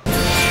নি।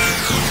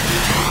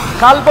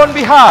 শালবন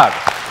বিহার,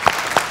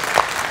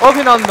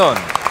 অভিনন্দন।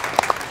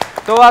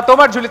 তো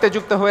তোমার ঝুলিতে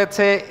যুক্ত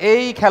হয়েছে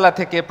এই খেলা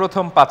থেকে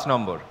প্রথম 5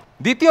 নম্বর।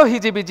 দ্বিতীয়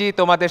হিজিবিজি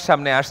তোমাদের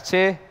সামনে আসছে।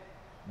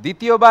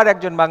 দ্বিতীয়বার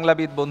একজন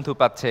বাংলাবিদ বন্ধু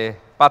পাচ্ছে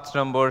 5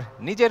 নম্বর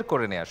নিজের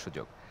করে নেওয়ার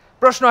সুযোগ।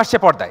 প্রশ্ন আসছে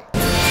পর্দায়।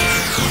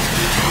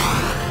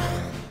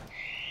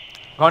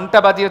 ঘন্টা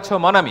বাজিয়েছ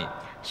মনামি।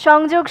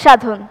 সংযোগ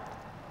সাধন।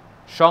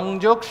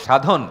 সংযোগ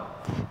সাধন।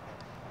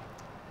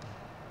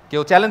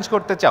 কেউ চ্যালেঞ্জ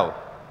করতে চাও?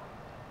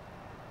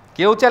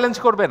 কেউ চ্যালেঞ্জ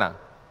করবে না?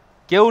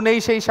 কেউ নেই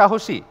সেই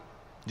সাহসী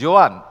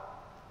জোয়ান?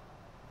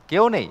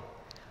 কেউ নেই?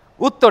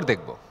 উত্তর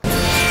দেখব।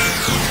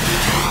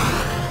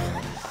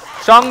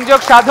 সংযোগ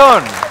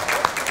সাধন,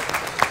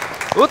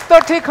 উত্তর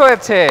ঠিক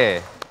হয়েছে।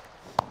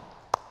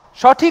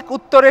 সঠিক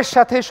উত্তরের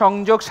সাথে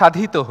সংযোগ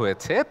সাধিত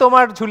হয়েছে।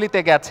 তোমার ঝুলিতে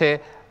গেছে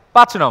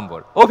 5 নম্বর।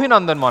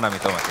 অভিনন্দন মনামি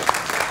তোমাকে।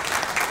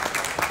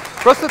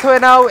 প্রস্তুত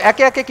হয়ে নাও,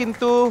 একে একে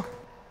কিন্তু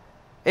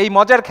এই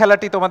মজার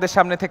খেলাটি তোমাদের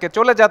সামনে থেকে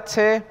চলে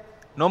যাচ্ছে,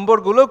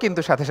 নম্বরগুলো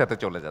কিন্তু সাথে সাথে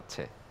চলে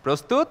যাচ্ছে।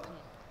 প্রস্তুত?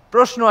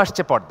 প্রশ্ন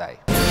আসছে পর্দায়।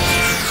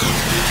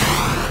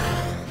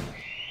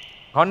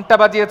 ঘন্টা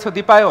বাজিয়েছ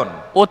দীপায়ন।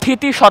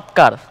 অতিথি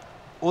সৎকার।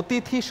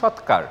 অতিথি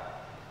সৎকার।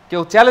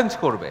 কেউ চ্যালেঞ্জ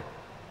করবে?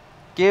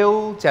 কেউ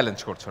চ্যালেঞ্জ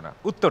করছো না।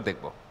 উত্তর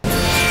দেখব।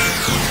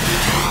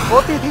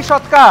 অতিথি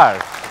সৎকার,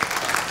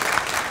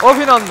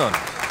 অভিনন্দন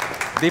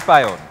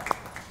দীপায়ন।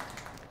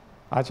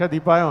 আচ্ছা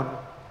দীপায়ন,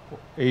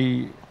 এই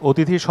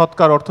অতিথি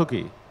সৎকার অর্থ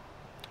কি?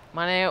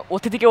 মানে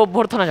অতিথিকে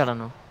অভ্যর্থনা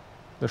জানানো।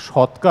 তো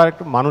সৎকার,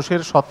 একটা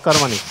মানুষের সৎকার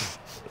মানে কি?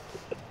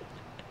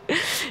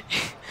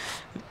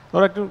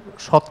 তোরা একটু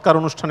সৎকার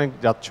অনুষ্ঠানে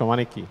যাচ্ছ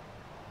মানে কি?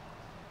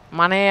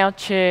 মানে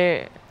হচ্ছে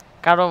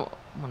কারো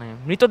মানে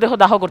মৃতদেহ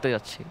দাহ করতে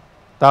যাচ্ছি।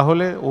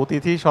 তাহলে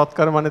অতিথি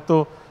সৎকার মানে তো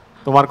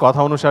তোমার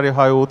কথা অনুসারে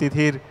হয়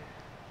অতিথির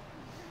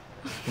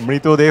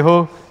মৃতদেহ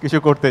কিছু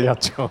করতে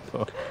যাচ্ছ।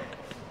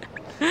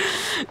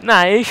 না,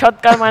 এই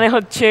সৎকার মানে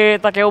হচ্ছে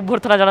তাকে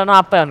অভ্যর্থনা জানানো,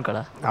 আপ্যায়ন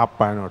করা।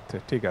 আপ্যায়ন অর্থে,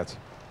 ঠিক আছে।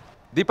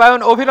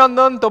 দীপায়ন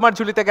অভিনন্দন, তোমার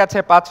ঝুলিতে গেছে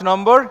 5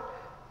 নম্বর।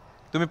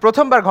 তুমি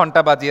প্রথমবার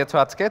ঘন্টা বাজিয়েছো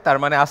আজকে, তার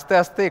মানে আস্তে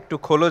আস্তে একটু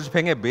খোলস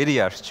ভেঙে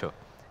বেরিয়ে আসছো।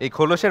 এই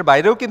খোলসের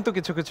বাইরেও কিন্তু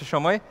কিছু কিছু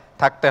সময়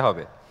থাকতে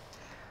হবে।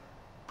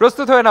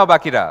 প্রস্তুত হয়ে নাও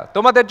বাকিরা,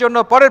 তোমাদের জন্য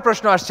পরের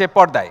প্রশ্ন আসছে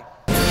পর্দায়।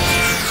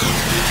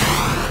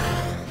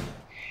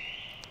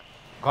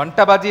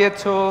 ঘন্টা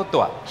বাজিয়েছো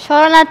তোয়া।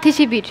 শরণার্থী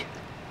শিবির।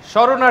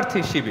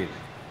 শরণার্থী শিবির।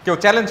 কেউ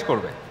চ্যালেঞ্জ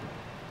করবে?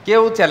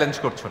 কেউ চ্যালেঞ্জ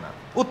করছো না।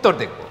 উত্তর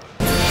দেখব।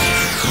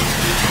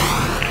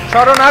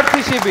 শরণার্থী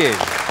শিবির।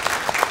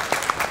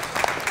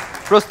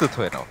 প্রস্তুত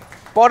হয়ে নাও,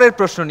 পরের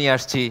প্রশ্ন নিয়ে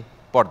আসছি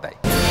পর্দায়।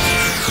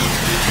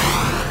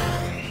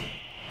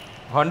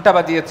 ঘন্টা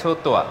বাজিয়েছ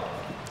তোয়া।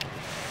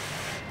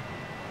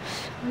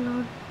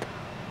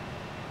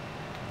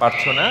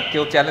 পারছো না?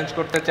 কেউ চ্যালেঞ্জ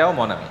করতে চাও?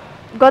 মনামি।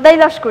 গদাই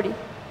লস্করি।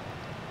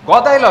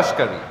 গদাই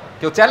লস্করি।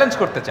 কেউ চ্যালেঞ্জ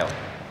করতে চাও?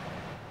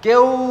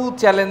 কেউ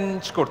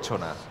চ্যালেঞ্জ করছো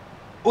না।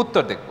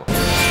 উত্তর দেখব।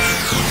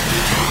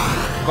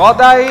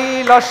 গদাই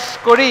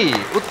লস্করি,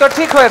 উত্তর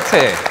ঠিক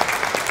হয়েছে।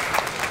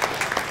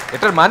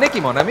 এটার মানে কি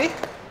মনামি?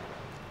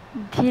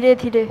 ধীরে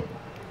ধীরে।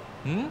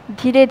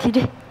 ধীরে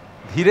ধীরে।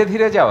 ধীরে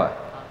ধীরে যাওয়া।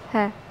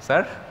 হ্যাঁ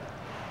স্যার,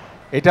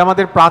 এটা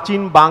আমাদের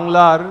প্রাচীন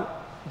বাংলার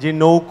যে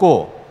নৌকো,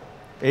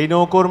 এই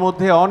নৌকোর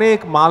মধ্যে অনেক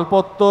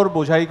মালপত্তর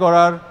বোঝাই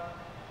করার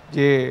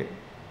যে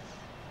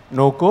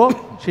নৌকো,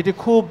 সেটি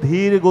খুব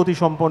ধীর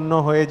গতিসম্পন্ন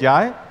হয়ে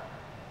যায়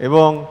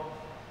এবং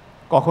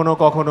কখনো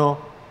কখনো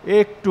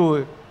একটু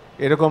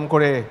এরকম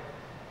করে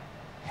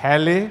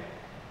হেলে,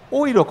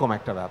 ওই রকম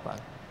একটা ব্যাপার।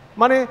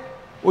 মানে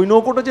ওই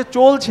নৌকোটা যে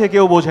চলছে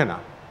কেউ বোঝে না,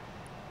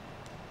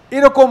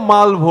 এরকম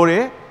মাল ভরে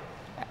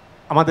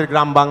আমাদের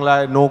গ্রাম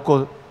বাংলায় নৌকো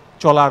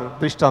চলার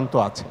দৃষ্টান্ত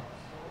আছে।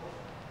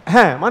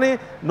 হ্যাঁ, মানে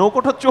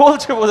নৌকোটা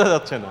চলছে বোঝা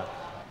যাচ্ছে না।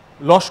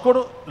 লস্কর,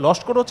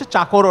 লস্কর হচ্ছে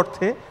চাকর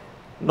অর্থে,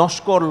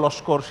 নস্কর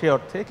লস্কর সে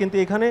অর্থে, কিন্তু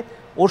এখানে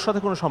ওর সাথে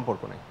কোনো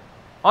সম্পর্ক নেই।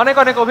 অনেক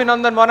অনেক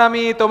অভিনন্দন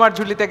মনামি, তোমার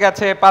ঝুলিতে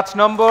গেছে 5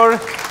 নম্বর।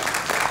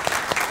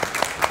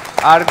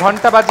 আর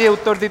ঘন্টা বাজিয়ে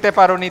উত্তর দিতে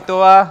পারোনি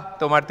তোয়া,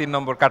 তোমার 3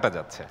 নম্বর কাটা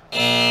যাচ্ছে।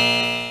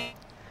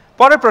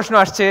 পরের প্রশ্ন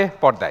আসছে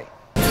পর্দায়।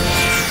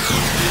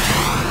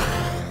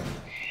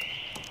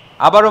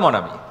 আবারও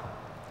মনামি।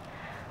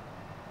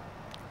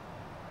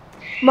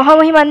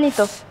 মহামহিমান্বিত।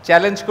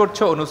 চ্যালেঞ্জ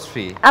করছো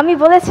অনুশ্রী। আমি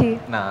বলেছি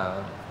না,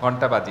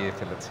 ঘন্টা বাজিয়ে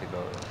ফেলেছিল,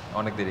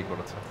 অনেক দেরি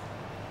করেছো।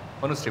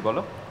 অনুশ্রী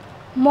বলো।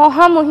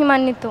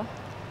 মহামহিমান্বিত।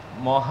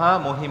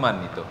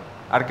 মহামহিমান্বিত।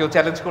 আর কেউ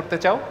চ্যালেঞ্জ করতে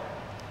চাও?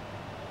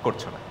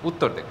 করছো না,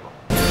 উত্তর দেখো।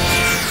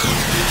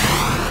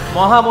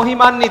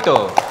 মহামহিমান্বিত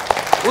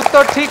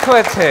উত্তর ঠিক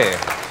হয়েছে।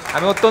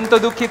 আমি অত্যন্ত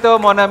দুঃখিত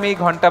মনামি,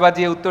 ঘন্টা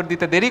বাজিয়ে উত্তর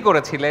দিতে দেরি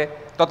করেছিলে।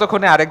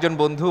 ততক্ষণে আরেকজন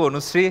বন্ধু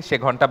অনুশ্রী সে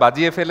ঘন্টা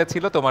বাজিয়ে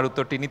ফেলেছিল, তোমার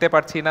উত্তরটি নিতে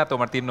পারছি না,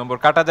 তোমার 3 নম্বর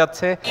কাটা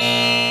যাচ্ছে।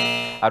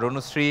 আর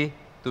অনুশ্রী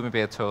তুমি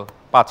পেয়েছো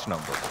 5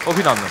 নম্বর।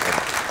 অভিনন্দন।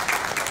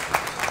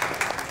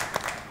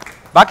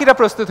 বাকিরা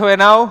প্রস্তুত হয়ে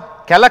নাও,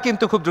 খেলা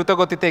কিন্তু খুব দ্রুত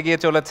গতিতে এগিয়ে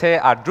চলেছে,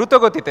 আর দ্রুত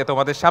গতিতে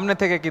তোমাদের সামনে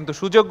থেকে কিন্তু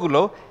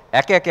সুযোগগুলো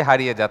একে একে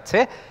হারিয়ে যাচ্ছে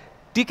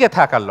টিকে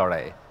থাকার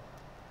লড়াইয়ে।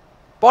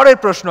 পরের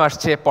প্রশ্ন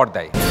আসছে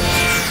পর্দায়।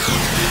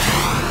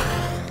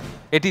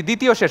 এটি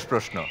দ্বিতীয় শেষ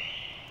প্রশ্ন।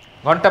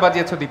 ঘন্টা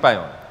বাজিয়েছো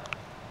দীপায়ন।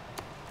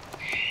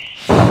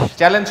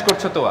 চ্যালেঞ্জ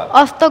করছো তোয়া।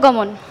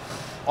 অস্তগমন।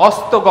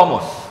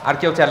 অস্তগমন। আর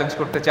কেউ চ্যালেঞ্জ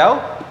করতে চাও?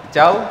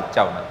 চাও?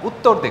 চাও না?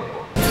 উত্তর দেখব।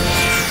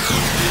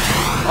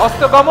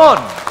 অস্তগমন।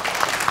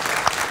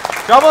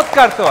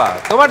 চমৎকার তোয়া,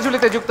 তোমার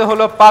ঝুলিতে যুক্ত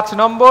হলো 5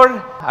 নম্বর,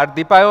 আর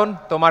দীপায়ন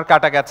তোমার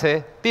কাটা গেছে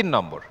 3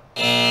 নম্বর।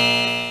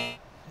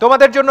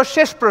 তোমাদের জন্য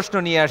শেষ প্রশ্ন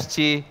নিয়ে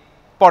আসছি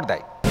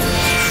পর্দায়।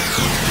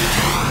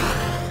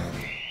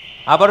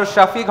 আবারও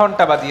শাফি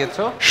ঘন্টা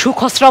বাজিয়েছো। সুখ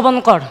শ্রবণ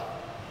কর।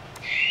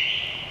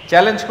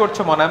 চ্যালেঞ্জ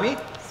করছো মনামি।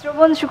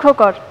 শ্রবণ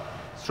সুখকর।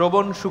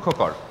 শ্রবণ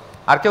সুখকর।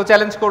 আর কেউ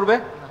চ্যালেঞ্জ করবে?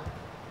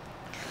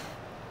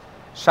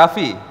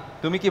 শাফি,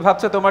 তুমি কি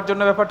ভাবছো তোমার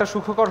জন্য ব্যাপারটা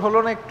সুখকর হলো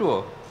না একটুও?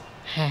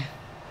 হ্যাঁ।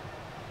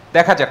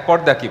 দেখা যাক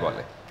পর্দা কি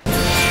বলে।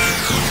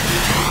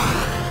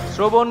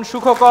 শ্রবণ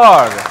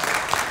সুখকর।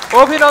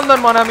 অভিনন্দন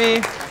মনামি,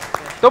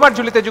 তোমার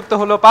ঝুলিতে যুক্ত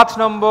হলো 5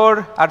 নম্বর।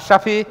 আর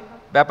শাফি,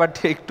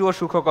 ব্যাপারটি একটুও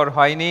সুখকর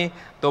হয়নি,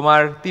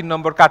 তোমার 3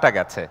 নম্বর কাটা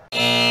গেছে।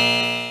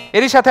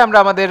 এরই সাথে আমরা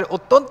আমাদের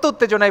অত্যন্ত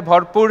উত্তেজনায়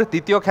ভরপুর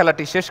দ্বিতীয়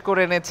খেলাটি শেষ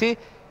করে এনেছি।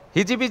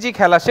 হিজিবিজি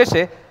খেলা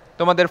শেষে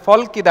তোমাদের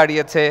ফল কি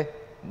দাঁড়িয়েছে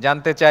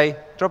জানতে চাই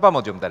ট্রোপা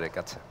মজুমদারের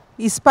কাছে।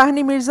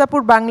 ইস্পাহানি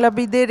মির্জাপুর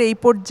বাংলাবিদের এই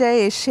পর্যায়ে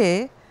এসে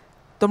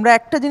তোমরা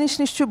একটা জিনিস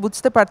নিশ্চয়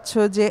বুঝতে পারছো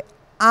যে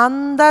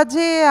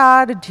আন্দাজে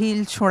আর ঢিল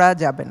ছোঁড়া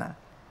যাবে না।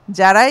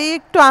 যারাই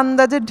একটু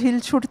আন্দাজে ঢিল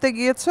ছুটতে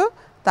গিয়েছো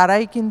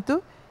তারাই কিন্তু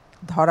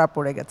ধরা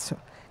পড়ে গেছো,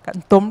 কারণ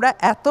তোমরা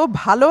এত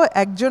ভালো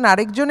একজন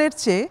আরেকজনের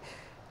চেয়ে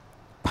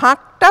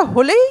ফাঁকটা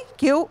হলেই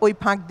কেউ ওই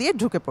ফাঁক দিয়ে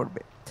ঢুকে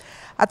পড়বে।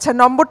 আচ্ছা,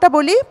 নম্বরটা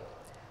বলি।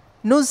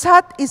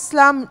 নুজহাত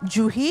ইসলাম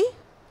জুহি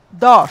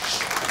 10,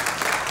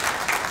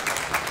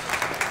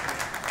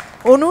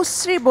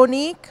 অনুশ্রী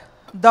বণিক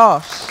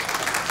 10,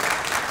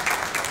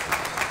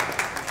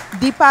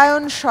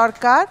 দীপায়ন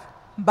সরকার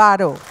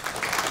 12,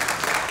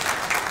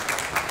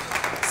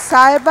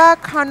 সাইবা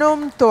খানম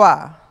তোয়া।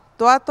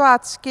 তোয়া তো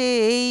আজকে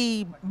এই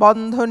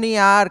বন্ধনী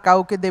আর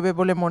কাউকে দেবে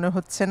বলে মনে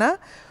হচ্ছে না।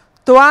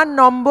 তোয়ার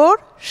নম্বর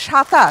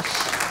 27,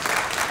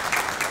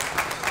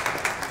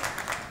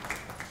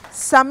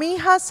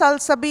 সামিহা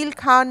সালসাবিল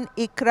খান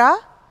ইকরা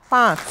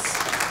 5।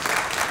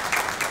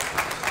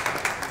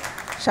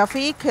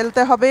 শাফি,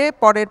 খেলতে হবে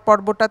পরের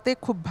পর্বটাতে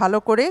খুব ভালো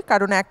করে,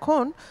 কারণ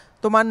এখন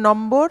তোমার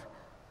নম্বর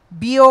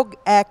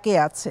 -1-এ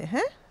আছে।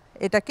 হ্যাঁ,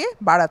 এটাকে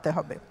বাড়াতে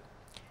হবে।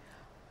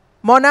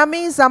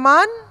 মনামি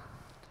জামান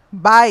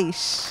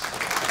 22।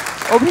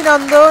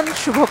 অভিনন্দন,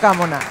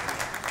 শুভকামনা।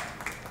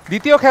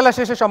 দ্বিতীয় খেলা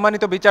শেষে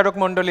সম্মানিত বিচারক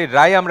মণ্ডলীর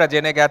রায় আমরা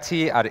জেনে গেছি,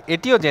 আর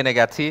এটিও জেনে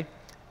গেছি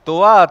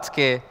তোয়া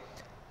আজকে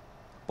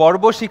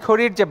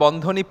পর্বশিখরীর যে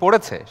বন্ধনী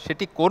পড়েছে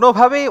সেটি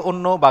কোনোভাবেই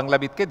অন্য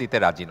বাংলাবিদকে দিতে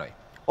রাজি নয়।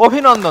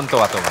 অভিনন্দন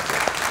তোয়া, তোমাকে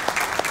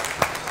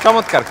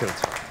চমৎকার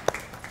খেলছো।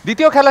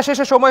 দ্বিতীয় খেলা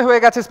শেষে সময়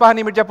হয়ে গেছে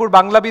ইস্পাহানি মির্জাপুর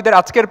বাংলাবিদের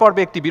আজকের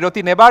পর্বে একটি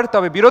বিরতি নেবার।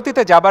 তবে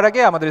বিরতিতে যাবার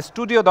আগে আমাদের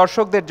স্টুডিও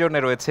দর্শকদের জন্য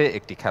রয়েছে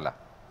একটি খেলা।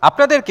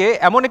 আপনাদেরকে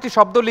এমন একটি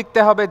শব্দ লিখতে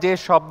হবে যে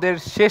শব্দের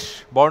শেষ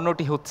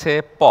বর্ণটি হচ্ছে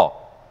প।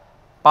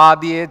 পা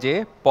দিয়ে যে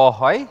প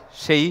হয়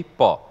সেই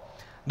প।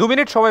 2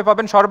 মিনিট সময়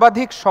পাবেন।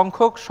 সর্বাধিক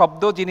সংখ্যক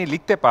শব্দ যিনি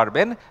লিখতে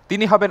পারবেন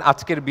তিনি হবেন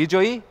আজকের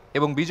বিজয়ী,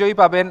 এবং বিজয়ী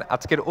পাবেন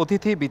আজকের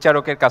অতিথি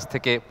বিচারকের কাছ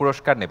থেকে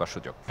পুরস্কার নেবার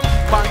সুযোগ।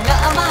 বাংলা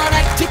আমার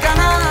এক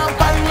ঠিকানা,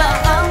 বাংলা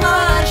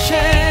আমার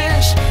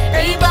শেষ,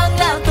 এই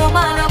বাংলা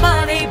তোমার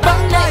আমার, এই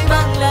বাংলাই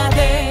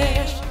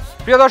বাংলাদেশ।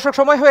 প্রিয় দর্শক,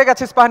 সময় হয়ে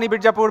গেছে ইস্পাহানি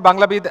মির্জাপুর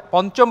বাংলাবিদ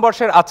 5ম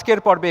বর্ষের আজকের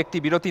পর্বে একটি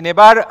বিরতি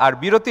নেবার। আর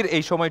বিরতির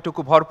এই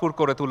সময়টুকু ভরপুর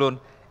করে তুলুন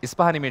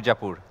ইস্পাহানি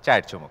মির্জাপুর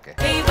চায়ের চুমুকে।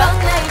 এই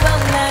বাংলাই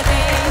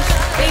বাংলাদেশ,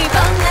 এই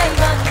বাংলাই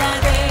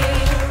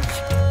বাংলাদেশ,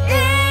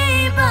 এই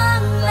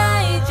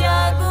বাংলাই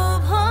জাগো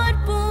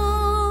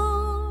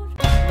ভরপুর।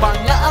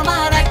 বাংলা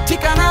আমার এক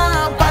ঠিকানা,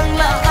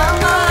 বাংলা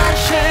আমার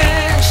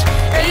শেষ,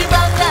 এই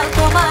বাংলা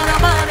তোমার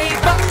আমার, এই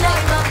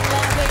বাংলাই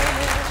বাংলাদেশ।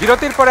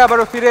 বিরতির পরে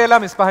আবারও ফিরে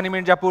এলাম ইস্পাহানি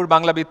মির্জাপুর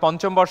বাংলাবিদ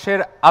 5ম বর্ষের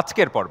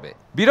আজকের পর্বে।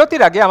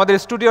 বিরতির আগে আমাদের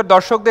স্টুডিওর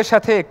দর্শকদের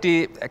সাথে একটি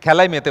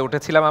খেলায় মেতে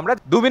উঠেছিলাম আমরা।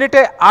 2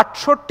 মিনিটে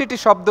 68টি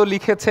শব্দ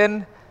লিখেছেন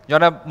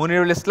জনাব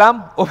মনিরুল ইসলাম।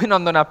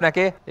 অভিনন্দন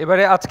আপনাকে।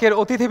 এবারে আজকের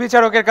অতিথি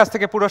বিচারকের কাছ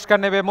থেকে পুরস্কার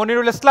নেবে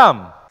মনিরুল ইসলাম।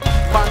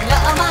 বাংলা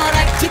আমার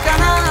এক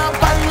ঠিকানা,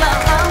 বাংলা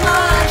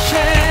আমার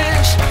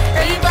শেষ,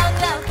 এই বাংলা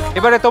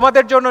এবারে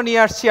তোমাদের জন্য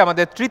নিয়ে আসছি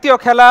আমাদের তৃতীয়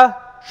খেলা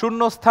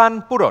শূন্যস্থান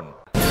পূরণ।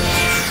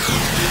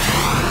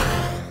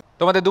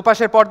 তোমাদের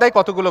দুপাশের পর্দায়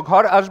কতগুলো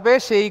ঘর আসবে,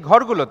 সেই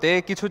ঘরগুলোতে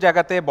কিছু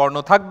জায়গাতে বর্ণ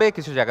থাকবে,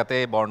 কিছু জায়গাতে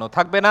বর্ণ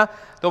থাকবে না।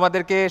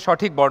 তোমাদেরকে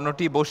সঠিক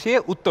বর্ণটি বসিয়ে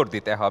উত্তর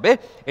দিতে হবে।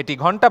 এটি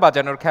ঘন্টা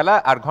বাজানোর খেলা,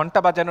 আর ঘন্টা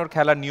বাজানোর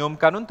খেলার নিয়ম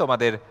কানুন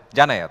তোমাদের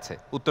জানাই আছে।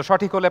 উত্তর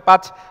সঠিক হলে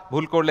 5,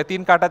 ভুল করলে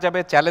 3 কাটা যাবে,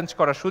 চ্যালেঞ্জ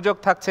করার সুযোগ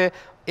থাকছে।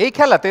 এই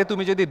খেলাতে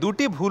তুমি যদি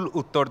 2টি ভুল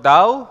উত্তর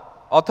দাও,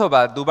 অথবা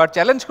 2বার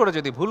চ্যালেঞ্জ করে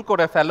যদি ভুল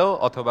করে ফেলো,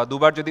 অথবা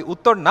 2বার যদি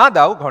উত্তর না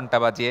দাও ঘন্টা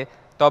বাজিয়ে,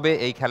 তবে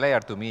এই খেলায়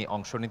আর তুমি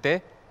অংশ নিতে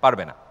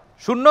পারবে না।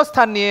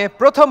 শূন্যস্থান নিয়ে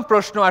প্রথম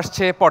প্রশ্ন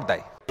আসছে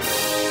পর্দায়।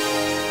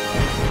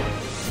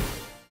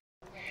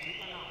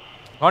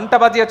 ঘন্টা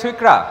বাজিয়েছ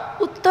ইকরা?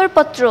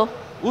 উত্তরপত্র।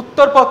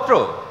 উত্তরপত্র।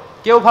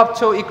 কেউ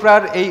ভাবছো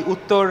ইকরার এই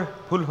উত্তর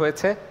ভুল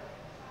হয়েছে?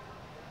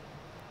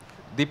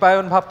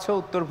 দীপায়ন ভাবছো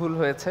উত্তর ভুল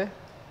হয়েছে?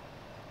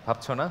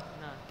 ভাবছো না,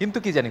 কিন্তু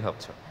কি জানি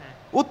ভাবছো।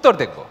 উত্তর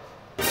দেখব।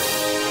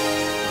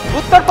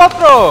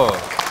 উত্তরপত্র।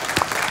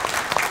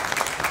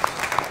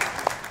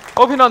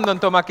 অভিনন্দন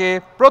তোমাকে,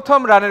 প্রথম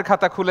রানের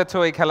খাতা খুলেছো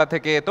এই খেলা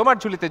থেকে। তোমার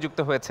ঝুলিতে যুক্ত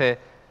হয়েছে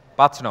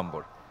 5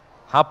 নম্বর।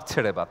 হাঁপ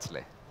ছেড়ে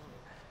বাঁচলে।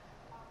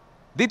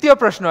 দ্বিতীয়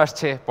প্রশ্ন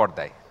আসছে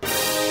পর্দায়।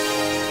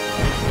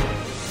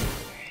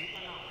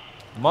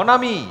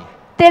 মনামি।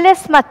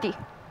 তেলেসমাতি।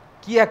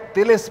 কি এক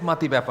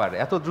তেলেসমাতি ব্যাপার,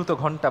 এত দ্রুত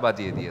ঘন্টা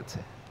বাজিয়ে দিয়েছে।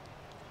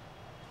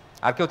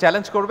 আর কেউ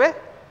চ্যালেঞ্জ করবে?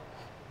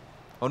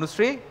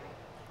 অনুশ্রী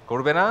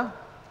করবে না?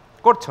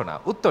 করছো না,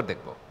 উত্তর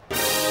দেখব।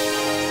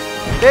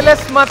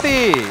 তেলেসমাতি,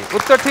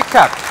 উত্তর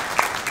ঠিকঠাক।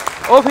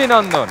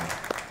 অভিনন্দন।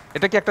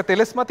 এটা কি একটা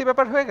তেলেসমাতি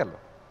ব্যাপার হয়ে গেল?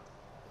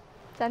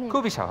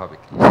 খুবই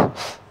স্বাভাবিক,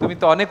 তুমি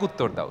তো অনেক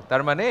উত্তর দাও,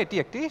 তার মানে এটি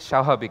একটি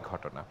স্বাভাবিক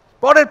ঘটনা।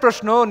 পরের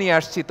প্রশ্ন নিয়ে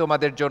আসছি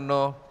তোমাদের জন্য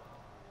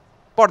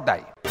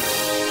পর্দায়।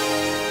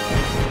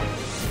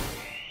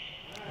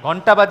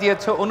 ঘন্টা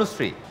বাজিয়েছ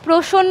অনুশ্রী।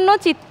 প্রসন্ন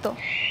চিত্ত।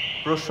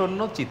 প্রসন্ন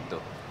চিত্ত।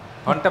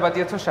 ঘন্টা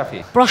বাজিয়েছ শাফি।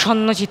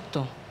 প্রসন্ন চিত্ত।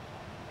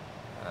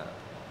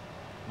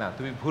 না,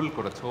 তুমি ভুল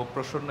করেছো, ও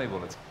প্রসন্নই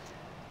বলেছে।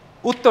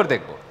 উত্তর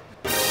দেখব।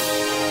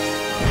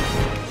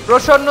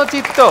 প্রসন্ন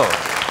চিত্ত।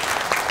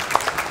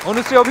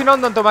 অনুশ্রী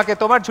অভিনন্দন তোমাকে,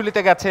 তোমার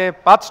ঝুলিতে গেছে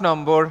 5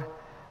 নম্বর।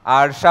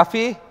 আর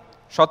শাফি,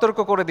 সতর্ক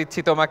করে দিচ্ছি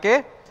তোমাকে,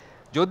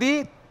 যদি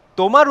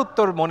তোমার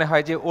উত্তর মনে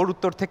হয় যে ওর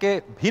উত্তর থেকে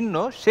ভিন্ন,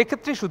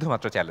 সেক্ষেত্রে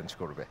শুধুমাত্র চ্যালেঞ্জ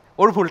করবে,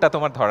 ওর ভুলটা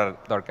তোমার ধরার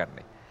দরকার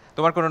নেই।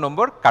 তোমার কোনো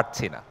নম্বর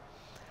কাটছি না।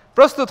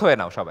 প্রস্তুত হয়ে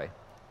নাও সবাই।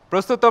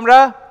 প্রস্তুত তোমরা?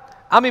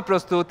 আমি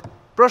প্রস্তুত।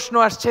 প্রশ্ন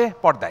আসছে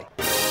পর্দায়।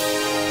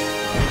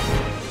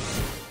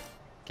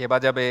 কে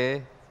বাজাবে?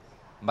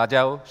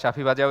 বাজাও,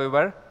 শাফি বাজাও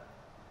এবার।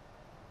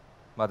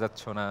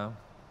 বাজাচ্ছ না।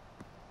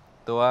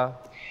 তোয়া।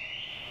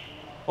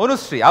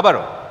 অনুশ্রী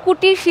আবারও।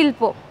 কুটির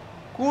শিল্প।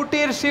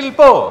 কুটির শিল্প।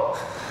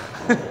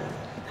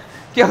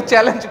 কেউ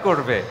চ্যালেঞ্জ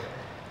করবে?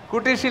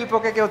 কুটির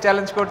শিল্পকে কেউ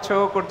চ্যালেঞ্জ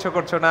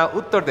করছো না,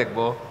 উত্তর দেখব।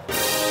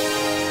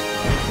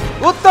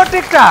 উত্তর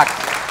ঠিকঠাক।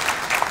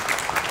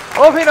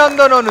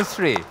 অভিনন্দন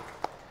অনুশ্রী,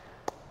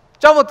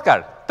 চমৎকার।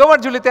 তোমার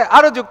ঝুলিতে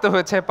আরো যুক্ত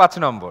হয়েছে 5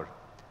 নম্বর।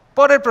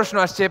 পরের প্রশ্ন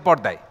আসছে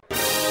পর্দায়।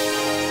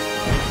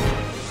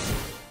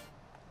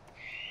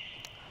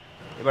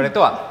 এবারে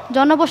তো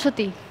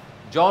জনবসতি।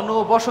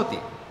 জনবসতি।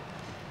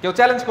 কেউ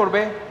চ্যালেঞ্জ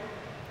করবে?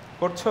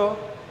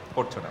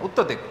 করছো না,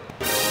 উত্তর দেখো।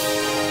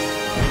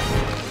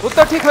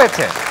 উত্তর ঠিক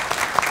হয়েছে।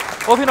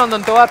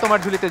 অভিনন্দন তোয়া, তোমার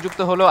ঝুলিতে যুক্ত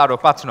হলো আরো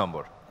 5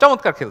 নম্বর।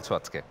 চমৎকার খেলছো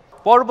আজকে।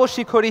 পর্ব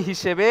শিখরী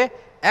হিসেবে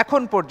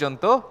এখন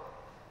পর্যন্ত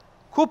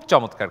খুব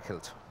চমৎকার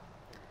খেলছো।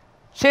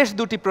 শেষ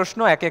 2টি প্রশ্ন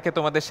একে একে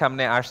তোমাদের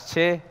সামনে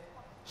আসছে।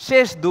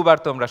 শেষ 2বার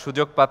তোমরা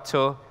সুযোগ পাচ্ছ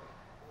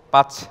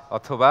 5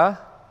 অথবা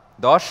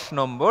 10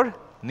 নম্বর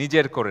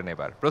নিজের করে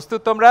নেবার। প্রস্তুত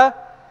তোমরা?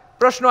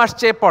 প্রশ্ন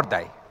আসছে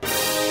পর্দায়।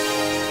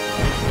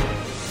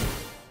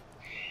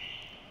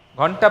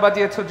 ঘন্টা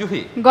বাজিয়েছ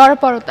জুহি।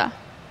 গড়পড়তা।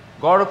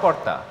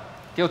 গড়পড়তা।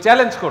 কেউ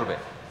চ্যালেঞ্জ করবে?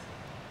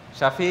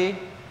 শাফি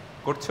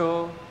করছো?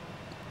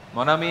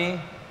 মনামি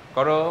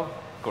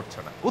করছো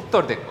না,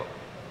 উত্তর দেখব।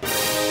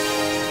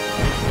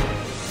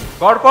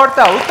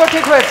 গড়পড়তা, উত্তর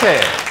ঠিক হয়েছে।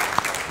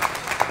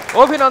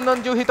 অভিনন্দন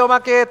জুহি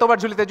তোমাকে, তোমার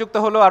ঝুলিতে যুক্ত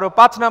হলো আরো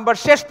 5 নম্বর।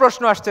 শেষ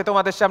প্রশ্ন আসছে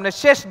তোমাদের সামনে,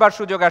 শেষবার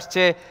সুযোগ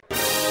আসছে।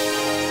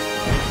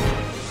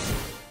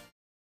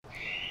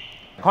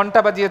 ঘন্টা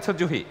বাজিয়েছ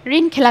জুহি।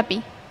 ঋণ খেলাপি।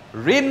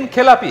 ঋণ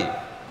খেলাপি।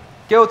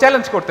 কেউ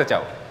চ্যালেঞ্জ করতে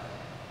চাও?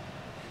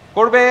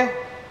 করবে?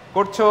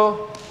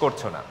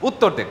 করছো না,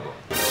 উত্তর দেখব।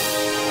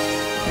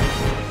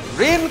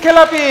 ঋণ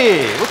খেলাপি,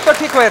 উত্তর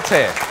ঠিক হয়েছে।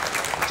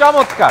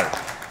 চমৎকার।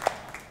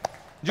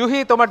 জুহি,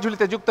 তোমার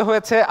ঝুলিতে যুক্ত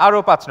হয়েছে আরো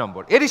 5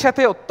 নম্বর। এরই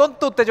সাথে অত্যন্ত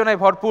উত্তেজনায়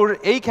ভরপুর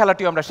এই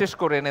খেলাটি আমরা শেষ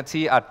করে এনেছি।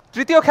 আর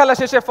তৃতীয় খেলা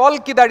শেষে ফল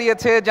কি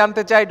দাঁড়িয়েছে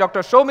জানতে চাই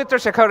ডক্টর সৌমিত্র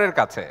শেখরের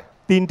কাছে।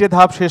 3টে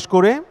ধাপ শেষ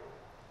করে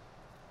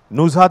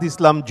নুজহাত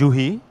ইসলাম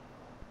জুহি,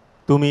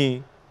 তুমি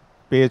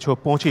পেয়েছো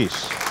 25।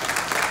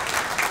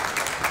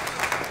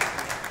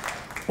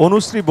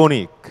 অনুশ্রী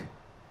বণিক,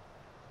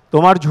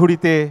 তোমার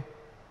ঝুড়িতে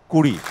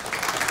 20।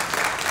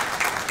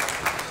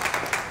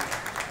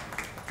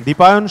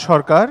 দীপায়ন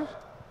সরকার,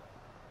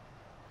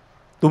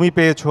 তুমি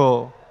পেয়েছো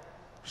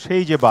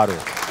সেই যে 12।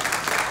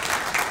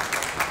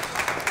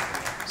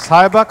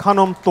 সাহেবা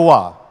খানম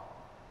তোয়া,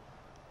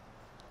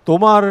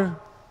 তোমার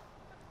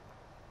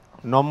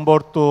নম্বর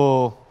তো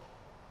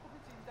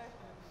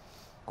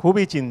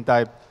খুবই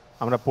চিন্তায়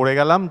আমরা পড়ে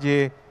গেলাম যে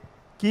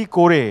কি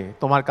করে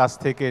তোমার কাছ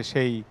থেকে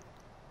সেই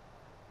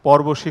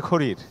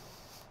পর্বশিখরীর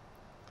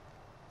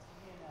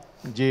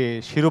যে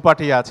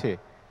শিরোপাটি আছে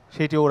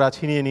সেটি ওরা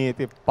ছিনিয়ে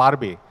নিতে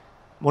পারবে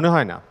মনে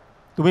হয় না।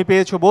 তুমি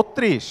পেয়েছো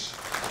 32।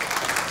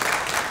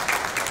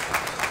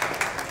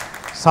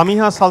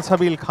 সামিহা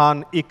সালসাবিল খান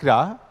ইকরা,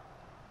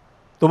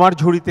 তোমার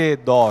ঝুড়িতে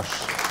 10।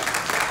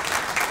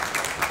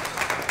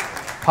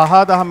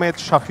 ফাহাদ আহমেদ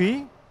শাফি,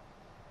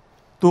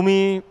 তুমি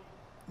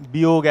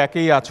বিয়োগ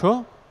 1-এই আছো।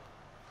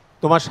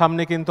 তোমার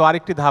সামনে কিন্তু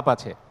আরেকটি ধাপ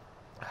আছে,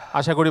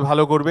 আশা করি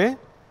ভালো করবে।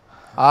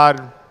 আর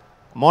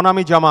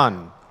মনামি জামান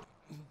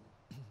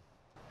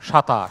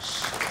 27।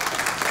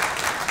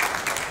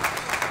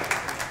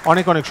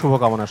 অনেক অনেক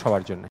শুভকামনা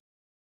সবার জন্য।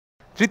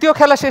 তৃতীয়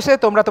খেলা শেষে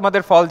তোমরা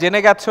তোমাদের ফল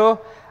জেনে গেছো।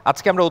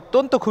 আজকে আমরা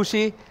অত্যন্ত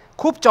খুশি,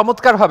 খুব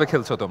চমৎকারভাবে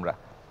খেলছো তোমরা।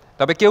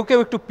 তবে কেউ কেউ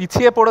একটু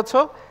পিছিয়ে পড়েছো,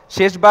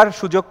 শেষবার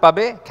সুযোগ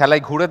পাবে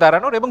খেলায় ঘুরে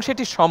দাঁড়ানোর, এবং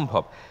সেটি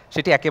সম্ভব,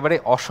 সেটি একেবারে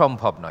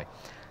অসম্ভব নয়।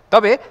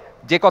 তবে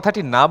যে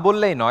কথাটি না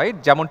বললেই নয়,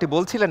 যেমনটি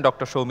বলছিলেন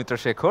ডক্টর সৌমিত্র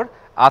শেখর,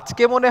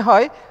 আজকে মনে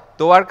হয়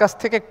তোয়ার কাছ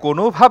থেকে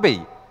কোনোভাবেই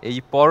এই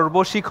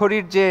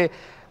পর্বশিখরীর যে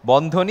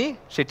বন্ধনী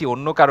সেটি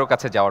অন্য কারো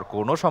কাছে যাওয়ার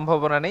কোনো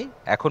সম্ভাবনা নেই।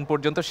 এখন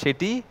পর্যন্ত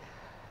সেটি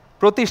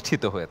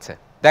প্রতিষ্ঠিত হয়েছে।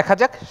 দেখা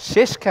যাক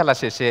শেষ খেলা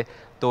শেষে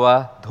তোয়া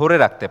ধরে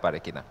রাখতে পারে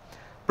কিনা।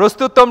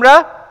 প্রস্তুত তোমরা?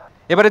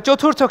 এবারে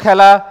চতুর্থ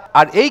খেলা,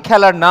 আর এই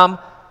খেলার নাম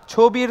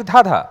ছবির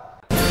ধাঁধা।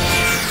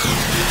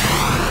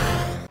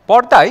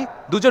 পর্দায়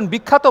দুজন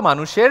বিখ্যাত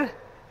মানুষের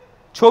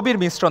ছবির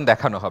মিশ্রণ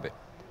দেখানো হবে।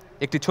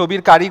 একটি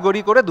ছবির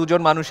কারিগরি করে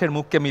দুজন মানুষের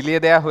মুখকে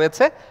মিলিয়ে দেয়া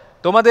হয়েছে।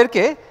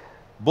 তোমাদেরকে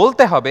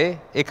বলতে হবে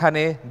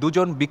এখানে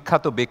দুজন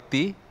বিখ্যাত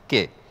ব্যক্তি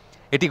কে।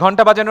 এটি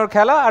ঘন্টা বাজানোর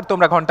খেলা, আর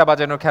তোমরা ঘন্টা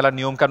বাজানোর খেলার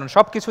নিয়মকানুন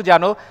সব কিছু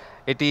জানো।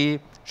 এটি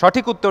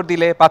সঠিক উত্তর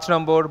দিলে 5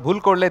 নম্বর, ভুল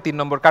করলে 3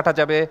 নম্বর কাটা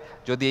যাবে।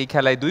 যদি এই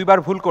খেলায় 2 বার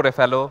ভুল করে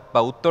ফেলো বা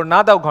উত্তর না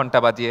দাও ঘন্টা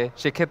বাজিয়ে,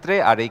 সেক্ষেত্রে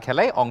আর এই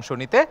খেলায় অংশ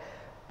নিতে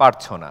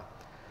পারছো না।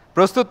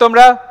 প্রস্তুত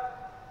তোমরা?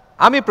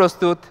 আমি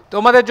প্রস্তুত।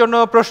 তোমাদের জন্য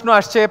প্রশ্ন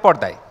আসছে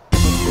পর্দায়।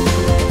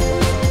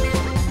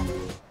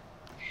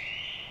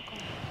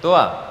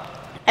 তোয়া,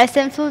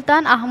 SM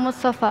সুলতান আহমদ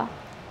সফা।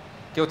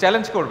 কেউ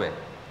চ্যালেঞ্জ করবে?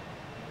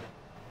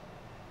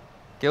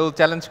 কেউ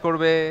চ্যালেঞ্জ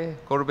করবে?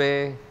 করবে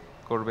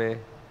করবে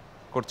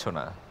করছো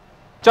না।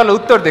 চলো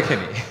উত্তর দেখে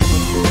নি।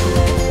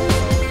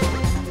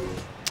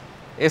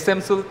 SM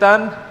সুলতান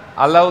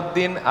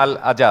আলাউদ্দিন আল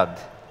আজাদ।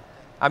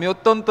 আমি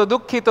অত্যন্ত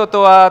দুঃখিত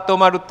তোয়া,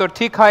 তোমার উত্তর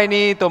ঠিক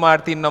হয়নি, তোমার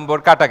 3 নম্বর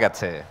কাটা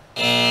গেছে।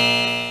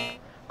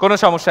 কোনো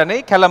সমস্যা নেই,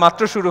 খেলা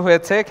মাত্র শুরু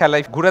হয়েছে,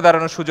 খেলায় ঘুরে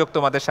দাঁড়ানোর সুযোগ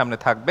তোমাদের সামনে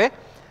থাকবে।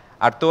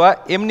 আর তোয়া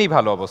এমনি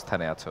ভালো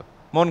অবস্থানে আছো,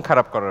 মন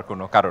খারাপ করার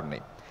কোনো কারণ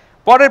নেই।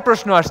 পরের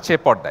প্রশ্ন আসছে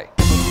পর্দায়।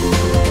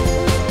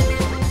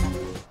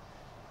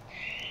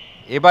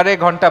 এবারে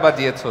ঘন্টা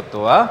বাজিয়েছো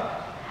তোয়া।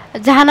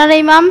 জাহানারা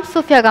ইমাম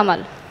সুফিয়া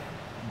কামাল।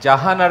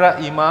 জাহানারা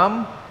ইমাম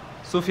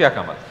সুফিয়া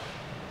কামাল।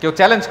 কেউ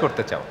চ্যালেঞ্জ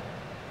করতে চাও?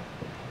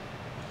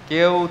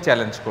 কেউ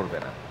চ্যালেঞ্জ করবে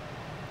না।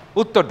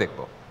 উত্তর দেখব।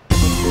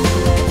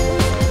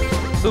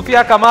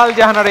 সুফিয়া কামাল,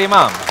 জাহানারা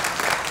ইমাম।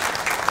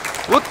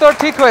 উত্তর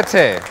ঠিক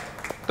হয়েছে।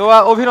 তোয়া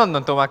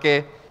অভিনন্দন তোমাকে,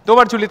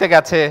 তোমার ঝুলিতে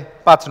গেছে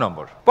 5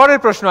 নম্বর। পরের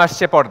প্রশ্ন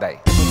আসছে পর্দায়।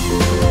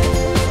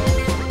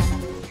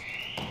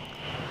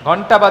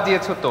 ঘন্টা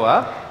বাজিয়েছো তোয়া।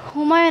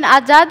 হুমায়ুন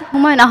আজাদ,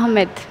 হুমায়ুন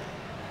আহমেদ।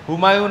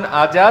 হুমায়ুন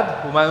আজাদ,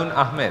 হুমায়ুন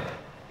আহমেদ।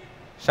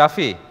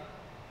 শাফি,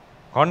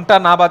 ঘন্টা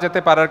না বাজাতে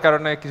পারার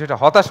কারণে কিছুটা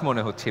হতাশ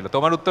মনে হচ্ছিল,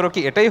 তোমার উত্তরও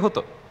কি এটাই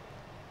হতো?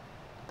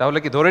 তাহলে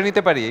কি ধরে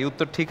নিতে পারি এই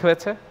উত্তর ঠিক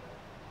হয়েছে?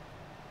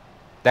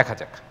 দেখা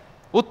যাক,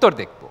 উত্তর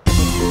দেখব।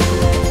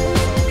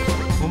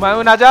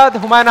 হুমায়ুন আজাদ,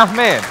 হুমায়ুন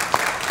আহমেদ।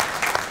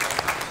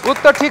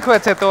 উত্তর ঠিক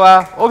হয়েছে তোয়া,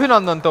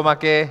 অভিনন্দন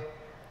তোমাকে,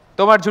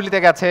 তোমার ঝুলিতে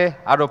গেছে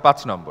আরো 5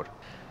 নম্বর।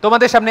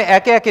 তোমাদের সামনে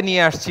একে একে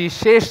নিয়ে আসছি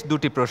শেষ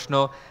 2টি প্রশ্ন।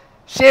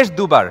 শেষ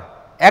 2বার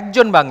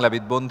একজন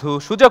বাংলাবিদ বন্ধু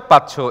সুযোগ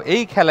পাচ্ছ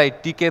এই খেলায়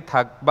টিকে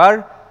থাকবার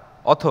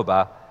অথবা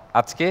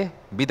আজকে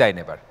বিদায়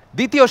নেবার।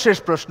 দ্বিতীয় শেষ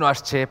প্রশ্ন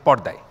আসছে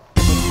পর্দায়।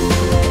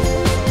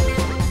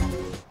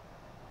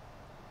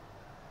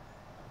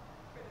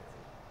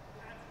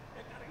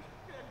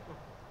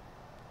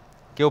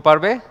 কেউ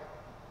পারবে?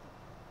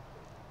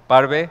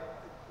 পারবে?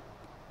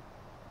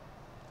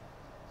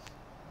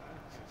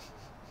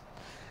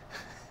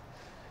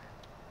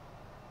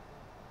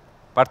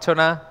 পারছো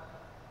না?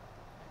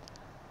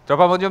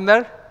 চপা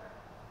মজুমদার?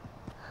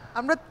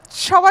 আমরা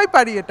সবাই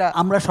পারি এটা।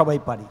 আমরা সবাই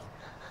পারি।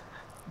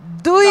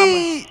 2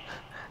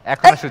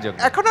 এখন সুযোগ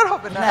নেই। এখন আর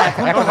হবে না।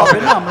 এখন তো হবে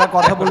না, আমরা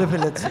কথা বলে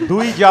ফেলেছি। 2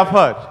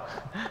 জাফর।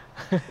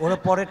 ওরা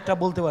পরেরটা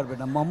বলতে পারবে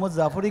না। মোহাম্মদ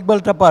জাফর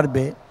ইকবালটা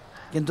পারবে,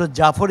 কিন্তু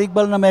জাফর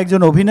ইকবাল নামে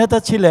একজন অভিনেতা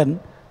ছিলেন,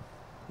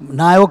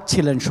 নায়ক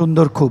ছিলেন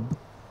সুন্দর খুব,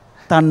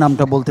 তার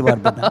নামটা বলতে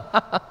পারবে না।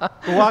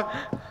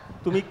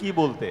 তুমি কি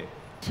বলতে?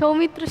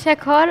 সৌমিত্র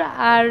শেখর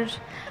আর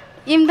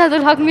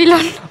ইমদাদুল হক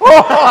মিলন।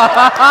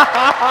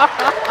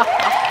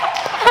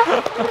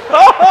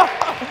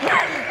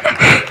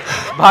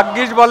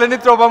 ভাগ্যিস বলেনি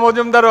ত্রপা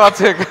মজুমদারও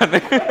আছে এখানে।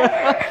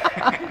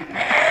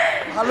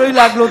 ভালোই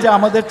লাগলো যে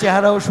আমাদের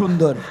চেহারাও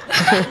সুন্দর।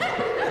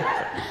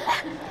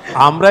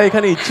 আমরা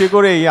এখানে ইচ্ছে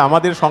করেই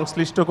আমাদের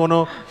সংশ্লিষ্ট কোনো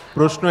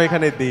প্রশ্ন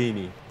এখানে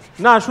দিইনি,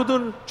 না শুধু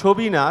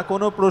ছবি না,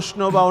 কোনো প্রশ্ন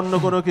বা অন্য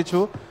কোনো কিছু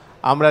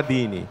আমরা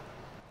দিইনি,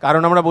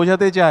 কারণ আমরা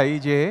বোঝাতে চাই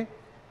যে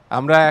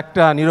আমরা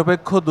একটা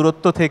নিরপেক্ষ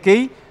দূরত্ব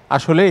থেকেই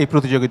আসলে এই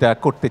প্রতিযোগিতা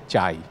করতে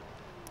চাই।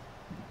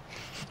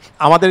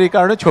 আমাদের এই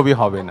কারণে ছবি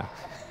হবে না।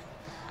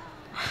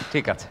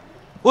 ঠিক আছে,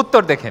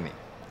 উত্তর দেখে নি,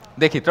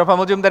 দেখি ত্রফা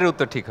মজুমদারের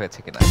উত্তর ঠিক হয়েছে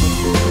কিনা।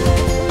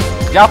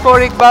 জাফর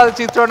ইকবাল,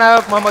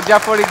 চিত্রনায়ক মোহাম্মদ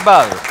জাফর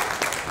ইকবাল।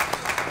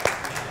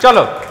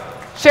 চলো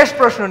শেষ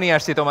প্রশ্ন নিয়ে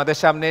আসছি তোমাদের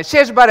সামনে,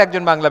 শেষবার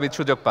একজন বাংলাবিদ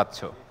সুযোগ পাচ্ছ।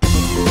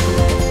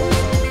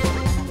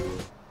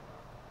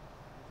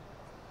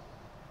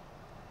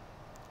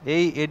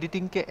 এই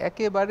এডিটিংকে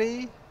একেবারেই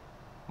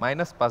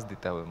 -5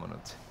 দিতে হবে মনে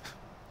হচ্ছে।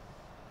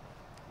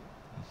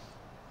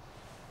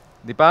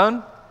 দীপায়ন,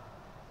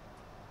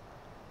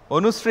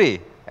 অনুশ্রী,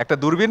 একটা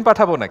দূরবীন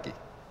পাঠাবো নাকি?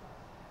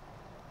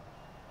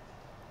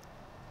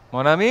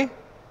 মনামি,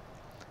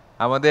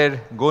 আমাদের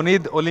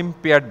গণিত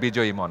অলিম্পিয়াড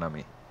বিজয়ী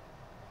মনামি,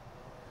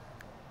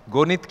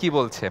 গণিত কি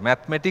বলছে?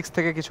 ম্যাথমেটিক্স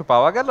থেকে কিছু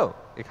পাওয়া গেল?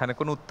 এখানে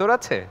কোনো উত্তর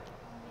আছে?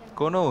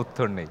 কোনো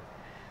উত্তর নেই।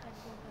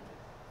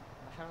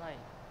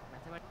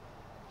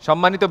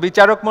 সম্মানিত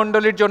বিচারক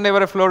মণ্ডলীর জন্য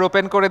এবারে ফ্লোর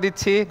ওপেন করে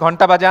দিচ্ছি,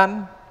 ঘন্টা বাজান।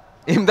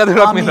 ইমদাদুল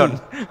হক মিলন।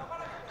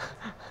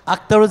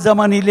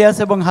 আখতারুজ্জামান ইলিয়াস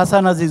এবং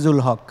হাসান আজিজুল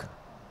হক।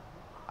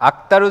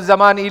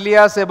 আখতারুজ্জামান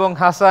ইলিয়াস এবং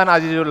হাসান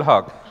আজিজুল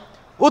হক।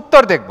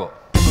 উত্তর দেখব।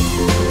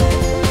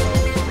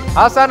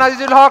 হাসান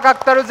আজিজুল হক,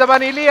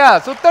 আখতারুজ্জামান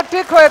ইলিয়াস, উত্তর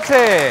ঠিক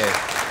হয়েছে।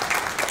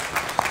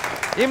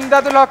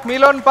 ইমদাদুল হক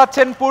মিলন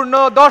পাচ্ছেন পূর্ণ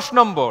 10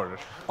 নম্বর।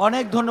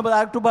 অনেক ধন্যবাদ,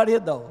 আর একটু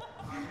বাড়িয়ে দাও।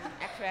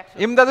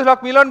 ইমদাদুল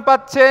হক মিলন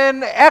পাচ্ছেন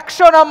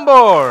 100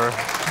 নম্বর।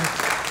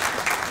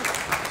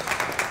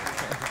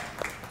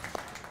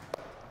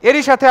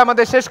 এরই সাথে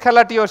আমাদের শেষ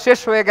খেলাটিও শেষ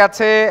হয়ে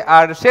গেছে।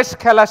 আর শেষ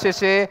খেলা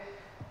শেষে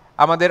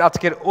আমাদের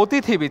আজকের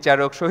অতিথি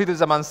বিচারক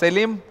শহীদুজ্জামান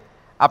সেলিম,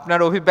 আপনার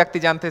অভিব্যক্তি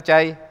জানতে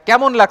চাই,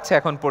 কেমন লাগছে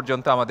এখন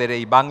পর্যন্ত আমাদের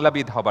এই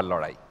বাংলাবিদ হবার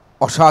লড়াই?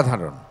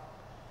 অসাধারণ,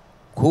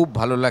 খুব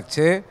ভালো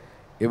লাগছে।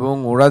 এবং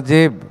ওরা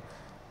যে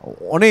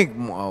অনেক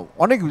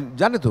অনেক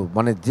জানে তো,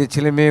 মানে যে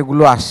ছেলে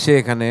মেয়েগুলো আসছে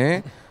এখানে,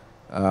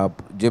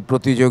 যে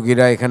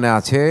প্রতিযোগীরা এখানে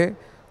আছে,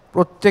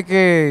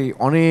 প্রত্যেকে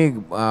অনেক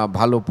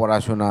ভালো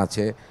পড়াশোনা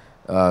আছে,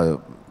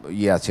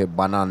 ইয়ে আছে,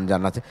 বানান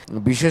জানাচ্ছে।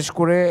 বিশেষ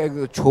করে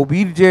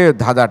ছবির যে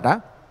ধাঁধাটা,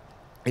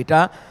 এটা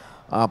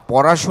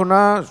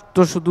পড়াশোনা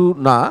তো শুধু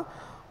না,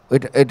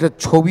 এটা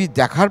ছবি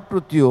দেখার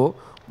প্রতিও,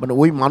 মানে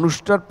ওই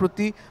মানুষটার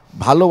প্রতি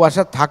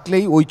ভালোবাসা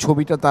থাকলেই ওই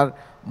ছবিটা তার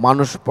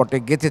মানুষ পটে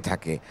গেঁথে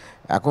থাকে।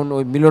 এখন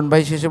ওই মিলন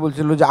ভাই শেষে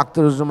বলছিল যে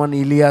আখতারুজ্জামান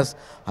ইলিয়াস,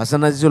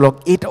 হাসান আজিজুল হক,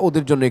 এটা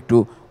ওদের জন্য একটু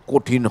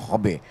কঠিন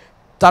হবে।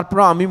 তারপর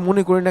আমি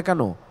মনে করি না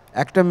কেন,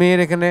 একটা মেয়ের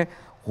এখানে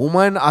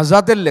হুমায়ুন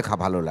আজাদের লেখা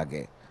ভালো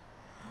লাগে,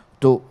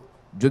 তো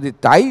যদি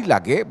তাই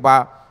লাগে, বা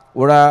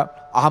ওরা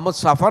আহমদ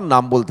সাফার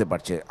নাম বলতে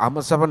পারছে,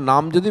 আহমদ সাফার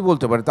নাম যদি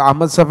বলতে পারে, তো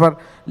আহমদ সাফার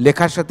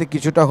লেখার সাথে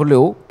কিছুটা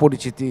হলেও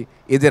পরিচিতি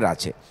এদের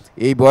আছে।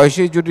 এই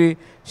বয়সে যদি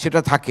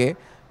সেটা থাকে,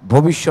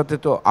 ভবিষ্যতে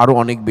তো আরও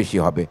অনেক বেশি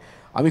হবে।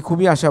 আমি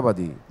খুবই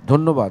আশাবাদী।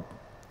 ধন্যবাদ,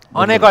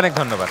 অনেক অনেক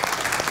ধন্যবাদ।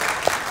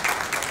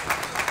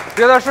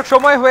 প্রিয় দর্শক,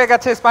 সময় হয়ে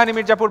গেছে ইস্পাহানি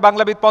মির্জাপুর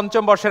বাংলাবিদ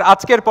পঞ্চম বর্ষের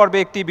আজকের পর্বে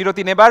একটি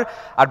বিরতি নেবার।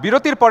 আর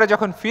বিরতির পরে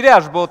যখন ফিরে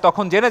আসব,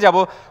 তখন জেনে যাব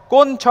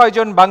কোন 6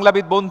 জন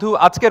বাংলাবিদ বন্ধু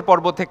আজকের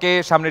পর্ব থেকে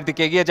সামনের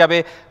দিকে এগিয়ে যাবে,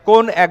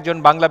 কোন একজন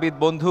বাংলাবিদ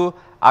বন্ধু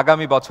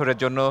আগামী বছরের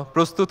জন্য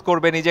প্রস্তুত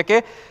করবে নিজেকে।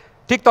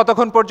 ঠিক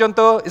ততক্ষণ পর্যন্ত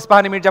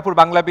ইস্পাহানি মির্জাপুর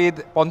বাংলাবিদ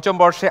পঞ্চম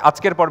বর্ষে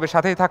আজকের পর্বে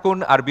সাথেই থাকুন,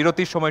 আর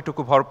বিরতির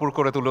সময়টুকু ভরপুর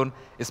করে তুলুন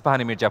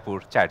ইস্পাহানি মির্জাপুর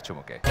চায়ের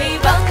চুমুকে। এই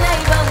বাংলাই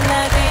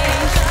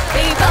বাংলাদেশ,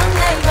 এই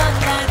বাংলাই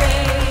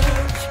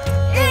বাংলাদেশ,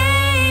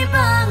 এই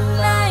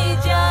বাংলায়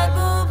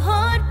জাগো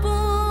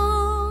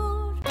ভরপুর।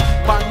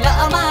 বাংলা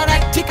আমার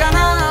এক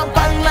ঠিকানা,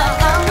 বাংলা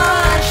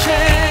আমার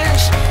শেষ,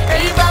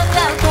 এই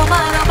বাংলা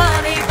তোমার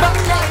আমার, এই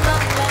বাংলাই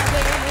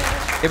বাংলাদেশ।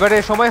 এবারে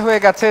সময়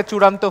হয়ে গেছে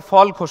চূড়ান্ত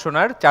ফল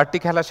ঘোষণার। 4টি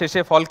খেলা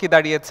শেষে ফল কি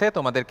দাঁড়িয়েছে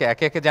তোমাদেরকে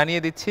একে একে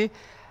জানিয়ে দিচ্ছি,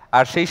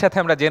 আর সেই সাথে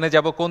আমরা জেনে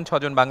যাব কোন 6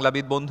 জন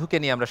বাংলাবিদ বন্ধুকে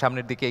নিয়ে আমরা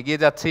সামনের দিকে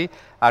এগিয়ে যাচ্ছি,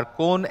 আর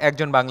কোন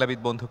একজন বাংলাবিদ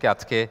বন্ধুকে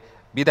আজকে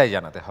বিদায়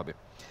জানাতে হবে।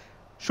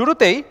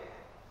 শুরুতেই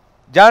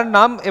যার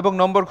নাম এবং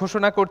নম্বর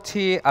ঘোষণা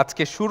করছি,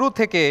 আজকে শুরু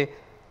থেকে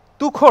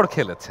তুখর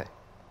খেলেছে,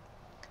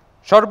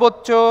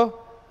 সর্বোচ্চ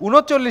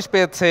 39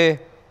 পেয়েছে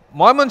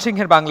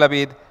ময়মনসিংহের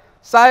বাংলাবিদ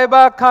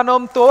সাহেবা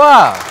খানম তোয়া।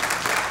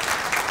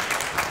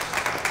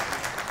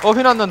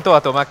 অভিনন্দন তোয়া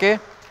তোমাকে।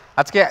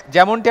 আজকে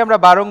যেমনটি আমরা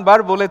বারংবার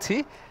বলেছি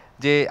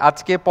যে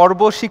আজকে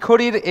পর্ব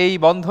শিখরীর এই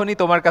বন্ধনী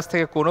তোমার কাছ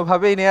থেকে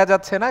কোনোভাবেই নেওয়া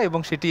যাচ্ছে না, এবং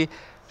সেটি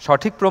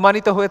সঠিক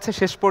প্রমাণিত হয়েছে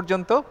শেষ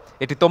পর্যন্ত,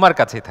 এটি তোমার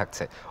কাছেই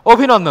থাকছে।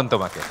 অভিনন্দন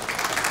তোমাকে।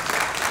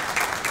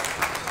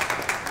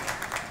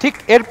 ঠিক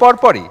এর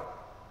পরপরই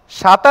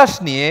 27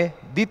 নিয়ে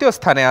দ্বিতীয়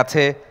স্থানে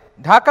আছে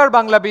ঢাকার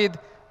বাংলাবিদ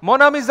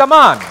মনামি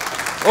জামান।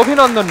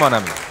 অভিনন্দন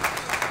মনামি।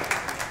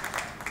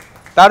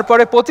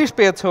 তারপরে 25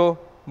 পেয়েছ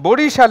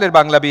বরিশালের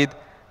বাংলাবিদ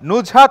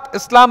নুজহাত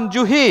ইসলাম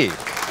জুহি।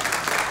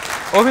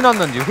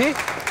 অভিনন্দন জুহি।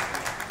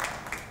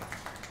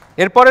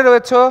 এরপরে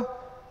রয়েছে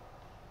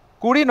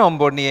 20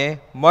 নম্বর নিয়ে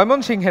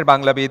ময়মনসিংহের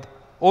বাংলাবিদ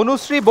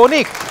অনুশ্রী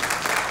বণিক।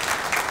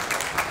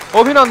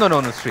 অভিনন্দন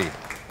অনুশ্রী।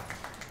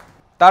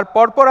 তার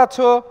পরপর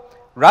আছো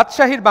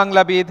রাজশাহীর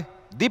বাংলাবিদ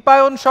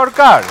দীপায়ন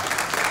সরকার,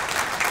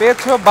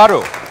 পেয়েছ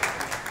 12।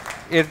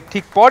 এর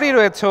ঠিক পরই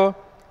রয়েছে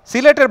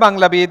সিলেটের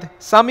বাংলাবিদ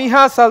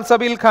সামিহা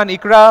সালসাবিল খান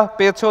ইকরা,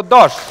 পেয়েছ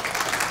 10।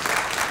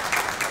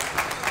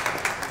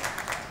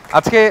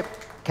 আজকে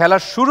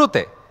খেলার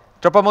শুরুতে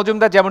টপা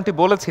মজুমদার যেমনটি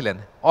বলেছিলেন,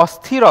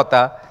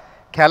 অস্থিরতা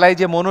খেলায়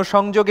যে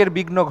মনোসংযোগের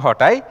বিঘ্ন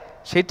ঘটায়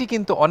সেটি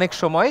কিন্তু অনেক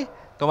সময়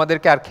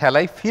তোমাদেরকে আর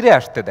খেলায় ফিরে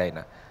আসতে দেয়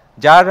না,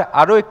 যার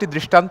আরও একটি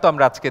দৃষ্টান্ত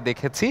আমরা আজকে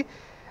দেখেছি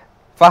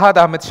ফাহাদ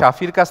আহমেদ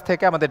শাফির কাছ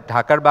থেকে, আমাদের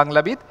ঢাকার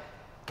বাংলাবিদ।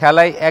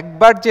 খেলায়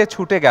একবার যে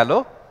ছুটে গেল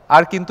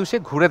আর কিন্তু সে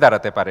ঘুরে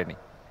দাঁড়াতে পারেনি।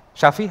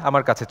 শাফি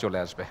আমার কাছে চলে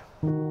আসবে।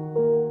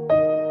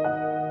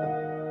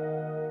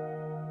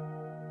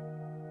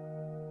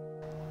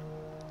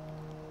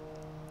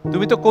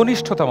 তুমি তো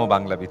কনিষ্ঠতম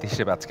বাংলাবিদ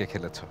হিসেবে আজকে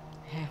খেলেছো,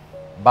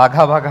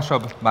 বাঘা বাঘা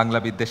সব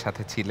বাংলাবিদদের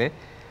সাথে ছিলে,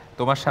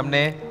 তোমার সামনে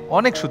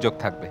অনেক সুযোগ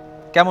থাকবে।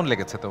 কেমন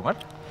লেগেছে তোমার?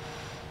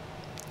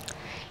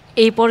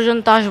 এই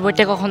পর্যন্ত আসবো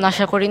এটা কখনো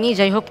আশা করিনি,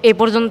 যাই হোক এই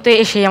পর্যন্ত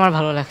এসেই আমার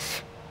ভালো লাগছে।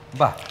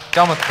 বাহ,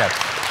 চমৎকার।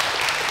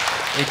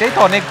 এটাই তো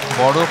অনেক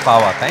বড়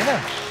পাওয়া, তাই না?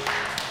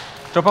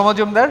 টপা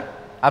মজুমদার,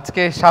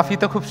 আজকে শাফি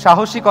তো খুব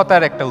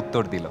সাহসিকতার একটা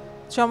উত্তর দিল।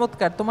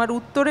 চমৎকার, তোমার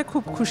উত্তরে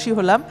খুব খুশি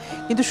হলাম।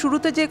 কিন্তু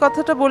শুরুতে যে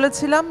কথাটা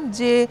বলেছিলাম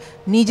যে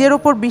নিজের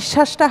ওপর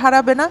বিশ্বাসটা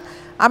হারাবে না,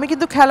 আমি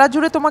কিন্তু খেলা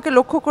জুড়ে তোমাকে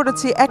লক্ষ্য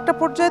করেছি একটা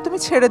পর্যায়ে তুমি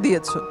ছেড়ে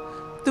দিয়েছো,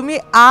 তুমি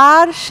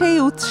আর সেই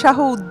উৎসাহ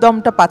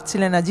উদ্যমটা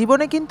পাচ্ছিলে না।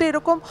 জীবনে কিন্তু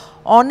এরকম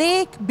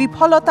অনেক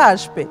বিফলতা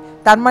আসবে,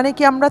 তার মানে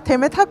কি আমরা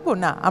থেমে থাকবো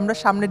না? আমরা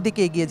সামনের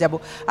দিকে এগিয়ে যাব।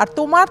 আর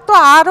তোমার তো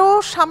আরও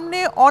সামনে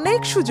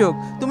অনেক সুযোগ,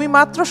 তুমি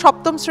মাত্র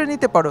 7ম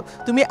শ্রেণীতে পড়ো,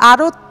 তুমি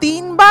আরও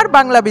 3 বার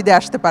বাংলাবিদে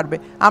আসতে পারবে,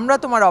 আমরা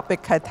তোমার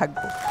অপেক্ষায়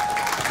থাকবো।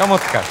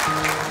 চমৎকার।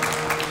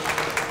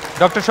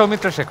 ডক্টর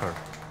সৌমিত্র শেখর,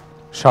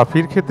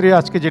 শাফির ক্ষেত্রে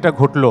আজকে যেটা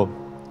ঘটলো,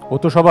 ও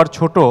তো সবার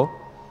ছোট,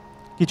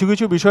 কিছু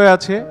কিছু বিষয়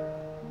আছে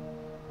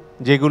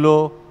যেগুলো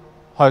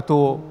হয়তো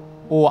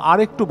ও আর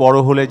একটু বড়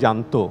হলে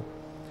জানতো,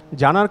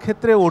 জানার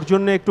ক্ষেত্রে ওর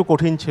জন্য একটু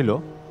কঠিন ছিল।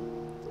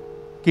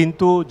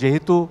 কিন্তু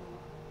যেহেতু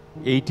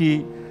এইটি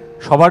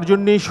সবার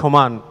জন্যই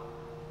সমান,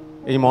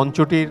 এই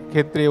মঞ্চটির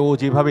ক্ষেত্রে ও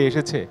যেভাবে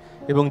এসেছে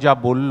এবং যা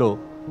বলল,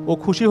 ও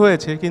খুশি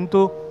হয়েছে। কিন্তু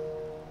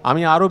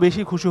আমি আরও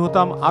বেশি খুশি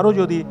হতাম আরও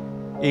যদি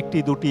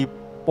 1-2টি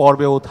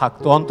পর্বে ও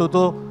থাকতো, অন্তত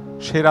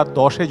সেরা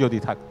 10-এ যদি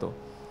থাকতো।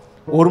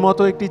 ওর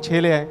মতো একটি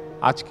ছেলে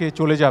আজকে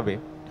চলে যাবে,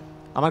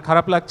 আমার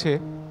খারাপ লাগছে।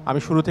 আমি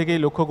শুরু থেকেই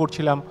লক্ষ্য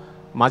করছিলাম,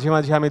 মাঝে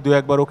মাঝে আমি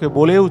 2-1 বার ওকে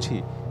বলেওছি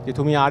যে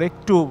তুমি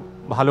আরেকটু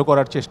ভালো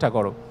করার চেষ্টা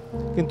করো,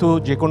 কিন্তু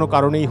যে কোনো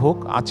কারণেই হোক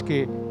আজকে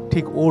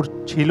ঠিক ওর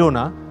ছিল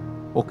না,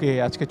 ওকে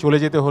আজকে চলে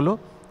যেতে হলো।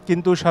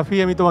 কিন্তু শাফি,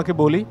 আমি তোমাকে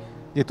বলি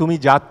যে তুমি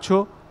যাচ্ছ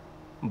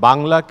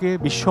বাংলাকে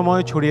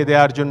বিশ্বময় ছড়িয়ে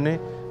দেওয়ার জন্যে,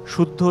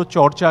 শুদ্ধ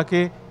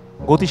চর্চাকে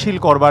গতিশীল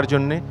করবার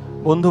জন্যে,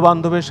 বন্ধু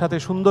বান্ধবের সাথে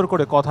সুন্দর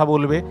করে কথা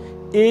বলবে,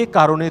 এ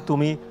কারণে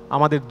তুমি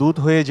আমাদের দূত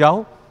হয়ে যাও।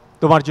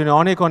 তোমার জন্য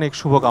অনেক অনেক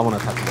শুভকামনা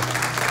থাকবে।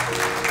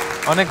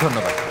 অনেক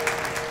ধন্যবাদ।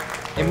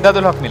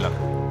 ইমদাদুল হক মিলন।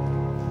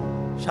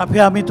 শাফি,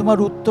 আমি তোমার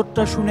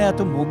উত্তরটা শুনে এত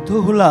মুগ্ধ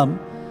হলাম,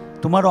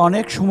 তোমার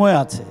অনেক সময়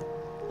আছে।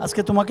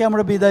 আজকে তোমাকে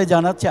আমরা বিদায়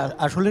জানাচ্ছি,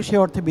 আসলে সে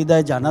অর্থে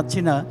বিদায় জানাচ্ছি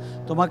না,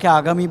 তোমাকে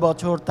আগামী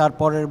বছর,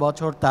 তারপরের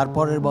বছর,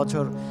 তারপরের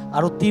বছর,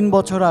 আরও 3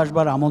 বছর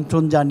আসবার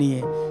আমন্ত্রণ জানিয়ে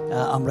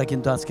আমরা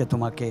কিন্তু আজকে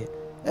তোমাকে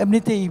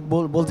এমনিতেই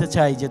বলতে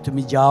চাই যে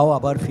তুমি যাও,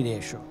 আবার ফিরে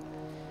এসো।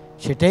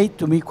 সেটাই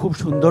তুমি খুব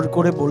সুন্দর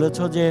করে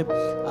বলেছো যে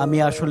আমি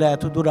আসলে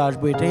এত দূর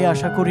আসবো এটাই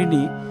আশা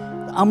করিনি।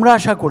 আমরা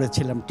আশা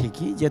করেছিলাম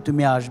ঠিকই যে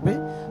তুমি আসবে,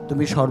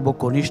 তুমি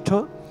সর্বকনিষ্ঠ,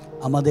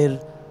 আমাদের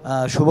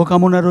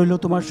শুভকামনা রইল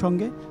তোমার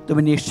সঙ্গে।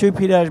 তুমি নিশ্চয়ই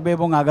ফিরে আসবে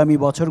এবং আগামী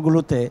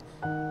বছরগুলোতে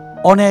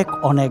অনেক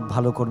অনেক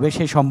ভালো করবে,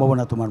 সেই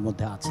সম্ভাবনা তোমার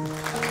মধ্যে আছে।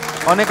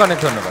 অনেক অনেক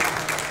ধন্যবাদ।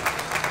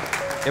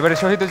 এবারে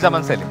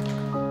শহীদুজ্জামান সেলিম।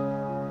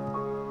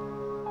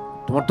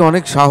 তোমার তো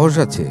অনেক সাহস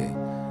আছে,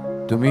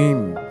 তুমি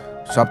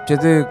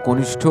সবচেয়ে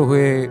কনিষ্ঠ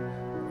হয়ে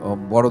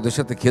বড়দের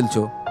সাথে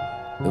খেলছো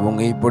এবং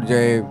এই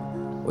পর্যায়ে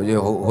ওই যে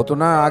হতো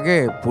না আগে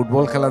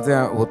ফুটবল খেলাতে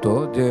হতো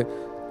যে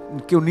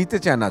কেউ নিতে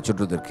চায় না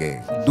ছোটদেরকে,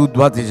 দুধ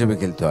ভাত হিসেবে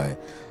খেলতে হয়,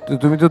 তো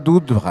তুমি তো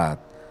দুধ ভাত।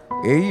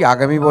 এই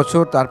আগামী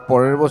বছর, তার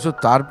পরের বছর,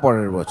 তার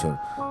পরের বছর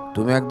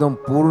তুমি একদম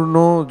পূর্ণ,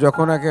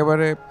 যখন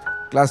একেবারে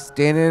ক্লাস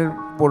 10-এর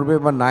পড়বে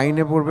বা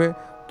 9-এ পড়বে,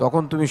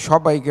 তখন তুমি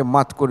সবাইকে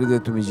মাত করে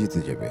দিয়ে তুমি জিতে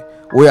যাবে,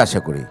 ওই আশা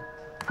করি।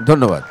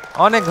 ধন্যবাদ।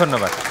 অনেক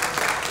ধন্যবাদ।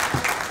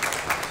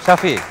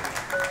 শাফি,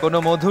 কোনো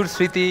মধুর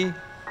স্মৃতি,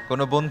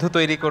 কোনো বন্ধু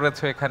তৈরি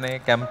করেছো এখানে,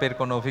 ক্যাম্পের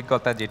কোনো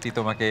অভিজ্ঞতা যেটি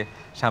তোমাকে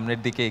সামনের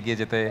দিকে এগিয়ে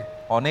যেতে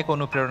অনেক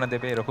অনুপ্রেরণা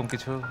দেবে, এরকম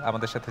কিছু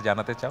আমাদের সাথে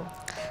জানাতে চাও?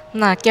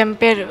 না,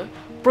 ক্যাম্পের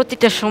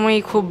প্রতিটা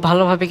সময়ই খুব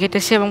ভালোভাবে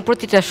কেটেছে এবং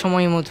প্রতিটা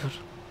সময়ই মধুর।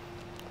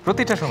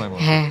 প্রতিটা সময়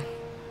মধুর? হ্যাঁ।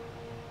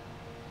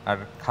 আর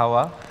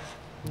খাওয়া?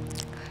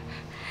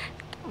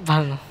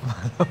 ভালো।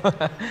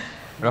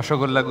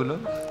 রসগোল্লাগুলো?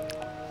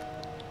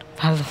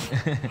 ভালো।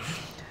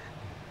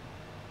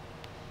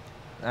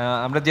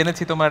 আমরা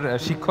জেনেছি তোমার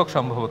শিক্ষক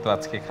সম্ভবত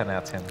আজকে এখানে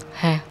আছেন।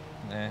 হ্যাঁ।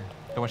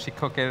 তোমার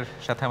শিক্ষকের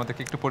সাথে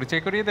আমাদেরকে একটু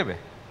পরিচয় করিয়ে দেবে?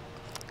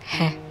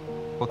 হ্যাঁ।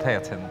 কোথায়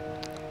আছেন?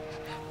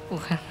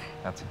 ওখানে।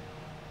 আচ্ছা,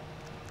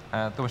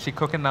 তোমার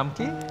শিক্ষকের নাম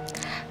কি?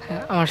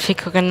 আমার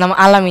শিক্ষকের নাম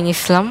আলামিন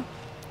ইসলাম।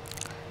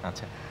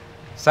 আচ্ছা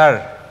স্যার,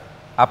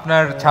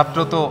 আপনার ছাত্র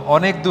তো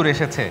অনেক দূর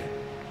এসেছে,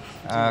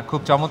 খুব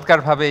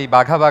চমৎকারভাবে এই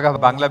বাঘা বাঘা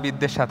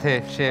বাংলাবিদদের সাথে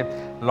সে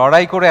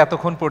লড়াই করে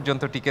এতক্ষণ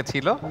পর্যন্ত টিকে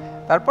ছিল।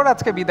 তারপর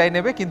আজকে বিদায়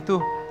নেবে, কিন্তু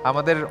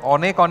আমাদের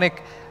অনেক অনেক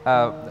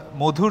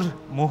মধুর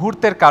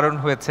মুহূর্তের কারণ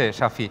হয়েছে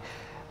শাফি।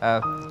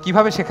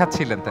 কিভাবে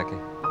শেখাচ্ছিলেন তাকে?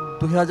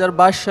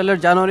 2022 সালের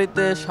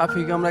জানুয়ারিতে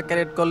শাফিকে আমরা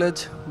ক্যাডেট কলেজ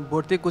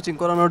ভর্তি কোচিং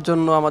করানোর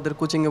জন্য আমাদের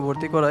কোচিংয়ে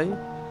ভর্তি করাই।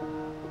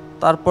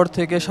 তারপর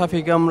থেকে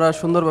শাফিকে আমরা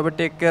সুন্দরভাবে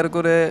টেক কেয়ার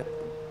করে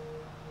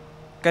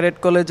ক্যাডেট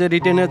কলেজে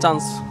রিটেনের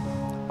চান্স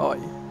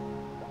পাই।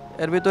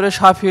 এর ভিতরে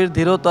শাফির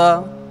ধীরতা,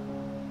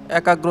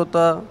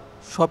 একাগ্রতা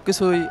সব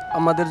কিছুই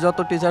আমাদের যত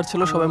টিচার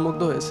ছিল সবাই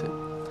মুগ্ধ হয়েছে।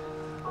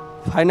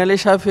 ফাইনালি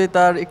শাফি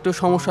তার একটু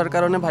সমস্যার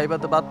কারণে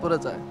ভাইভাতে বাদ পড়ে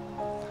যায়।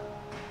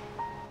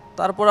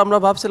 তারপর আমরা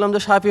ভাবছিলাম যে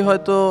শাফি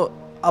হয়তো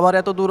আবার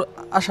এত দূর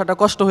আসাটা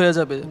কষ্ট হয়ে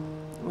যাবে,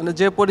 মানে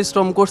যে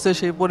পরিশ্রম করছে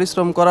সেই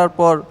পরিশ্রম করার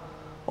পর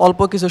অল্প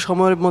কিছু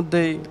সময়ের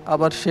মধ্যেই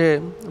আবার সে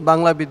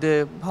বাংলাবিদে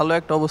ভালো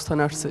একটা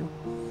অবস্থানে আসছে।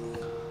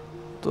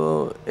 তো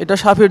এটা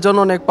শাফির জন্য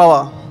অনেক পাওয়া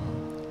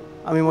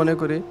আমি মনে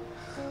করি।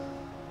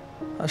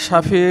 আর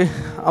শাফি,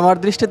 আমার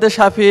দৃষ্টিতে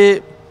শাফি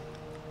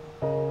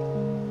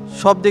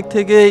সব দিক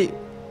থেকেই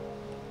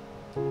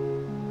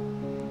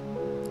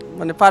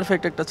মানে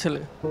পারফেক্ট একটা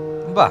ছেলে।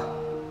 বাহ,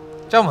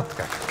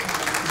 চমৎকার,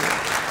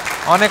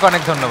 অনেক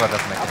অনেক ধন্যবাদ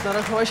আপনাকে। আপনারা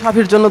সবাই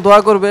শাফির জন্য দোয়া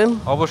করবেন,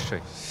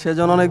 অবশ্যই সে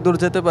যেন অনেক দূর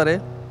যেতে পারে।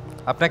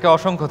 আপনাকে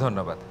অসংখ্য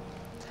ধন্যবাদ।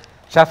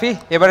 শাফি,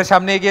 এবারে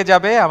সামনে এগিয়ে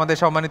যাবে আমাদের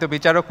সম্মানিত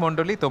বিচারক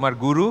মণ্ডলী, তোমার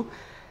গুরু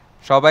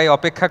সবাই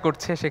অপেক্ষা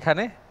করছে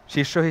সেখানে।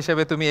 শিষ্য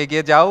হিসেবে তুমি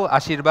এগিয়ে যাও,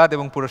 আশীর্বাদ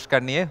এবং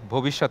পুরস্কার নিয়ে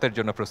ভবিষ্যতের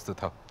জন্য প্রস্তুত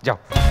হও। যাও।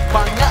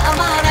 বাংলা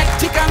আমার এক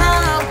ঠিকানা,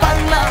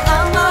 বাংলা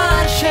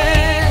আমার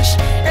শেষ,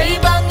 এই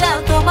বাংলা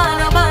তোমার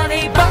আমার,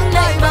 এই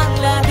বাংলাই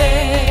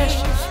বাংলাদেশ।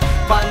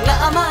 বাংলা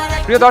আমার।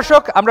 প্রিয়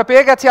দর্শক, আমরা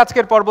পেয়ে গেছি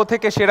আজকের পর্ব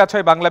থেকে সেরা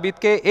 6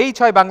 বাংলাবিদকে। এই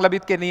 6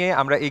 বাংলাবিদকে নিয়ে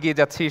আমরা এগিয়ে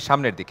যাচ্ছি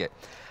সামনের দিকে।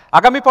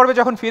 আগামী পর্বে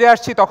যখন ফিরে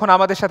আসছি তখন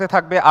আমাদের সাথে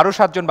থাকবে আরও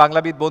 7 জন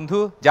বাংলাবিদ বন্ধু,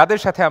 যাদের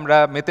সাথে আমরা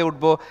মেতে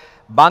উঠব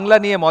বাংলা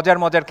নিয়ে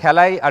মজার মজার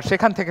খেলায়, আর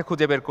সেখান থেকে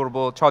খুঁজে বের করব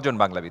 6 জন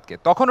বাংলাবিদকে।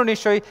 তখনও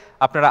নিশ্চয়ই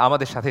আপনারা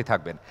আমাদের সাথেই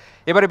থাকবেন।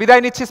 এবারে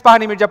বিদায় নিচ্ছি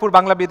ইস্পাহানি মির্জাপুর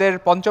বাংলাবিদের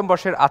 5ম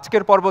বর্ষের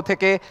আজকের পর্ব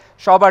থেকে।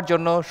 সবার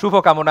জন্য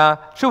শুভকামনা,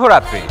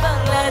 শুভরাত্রি।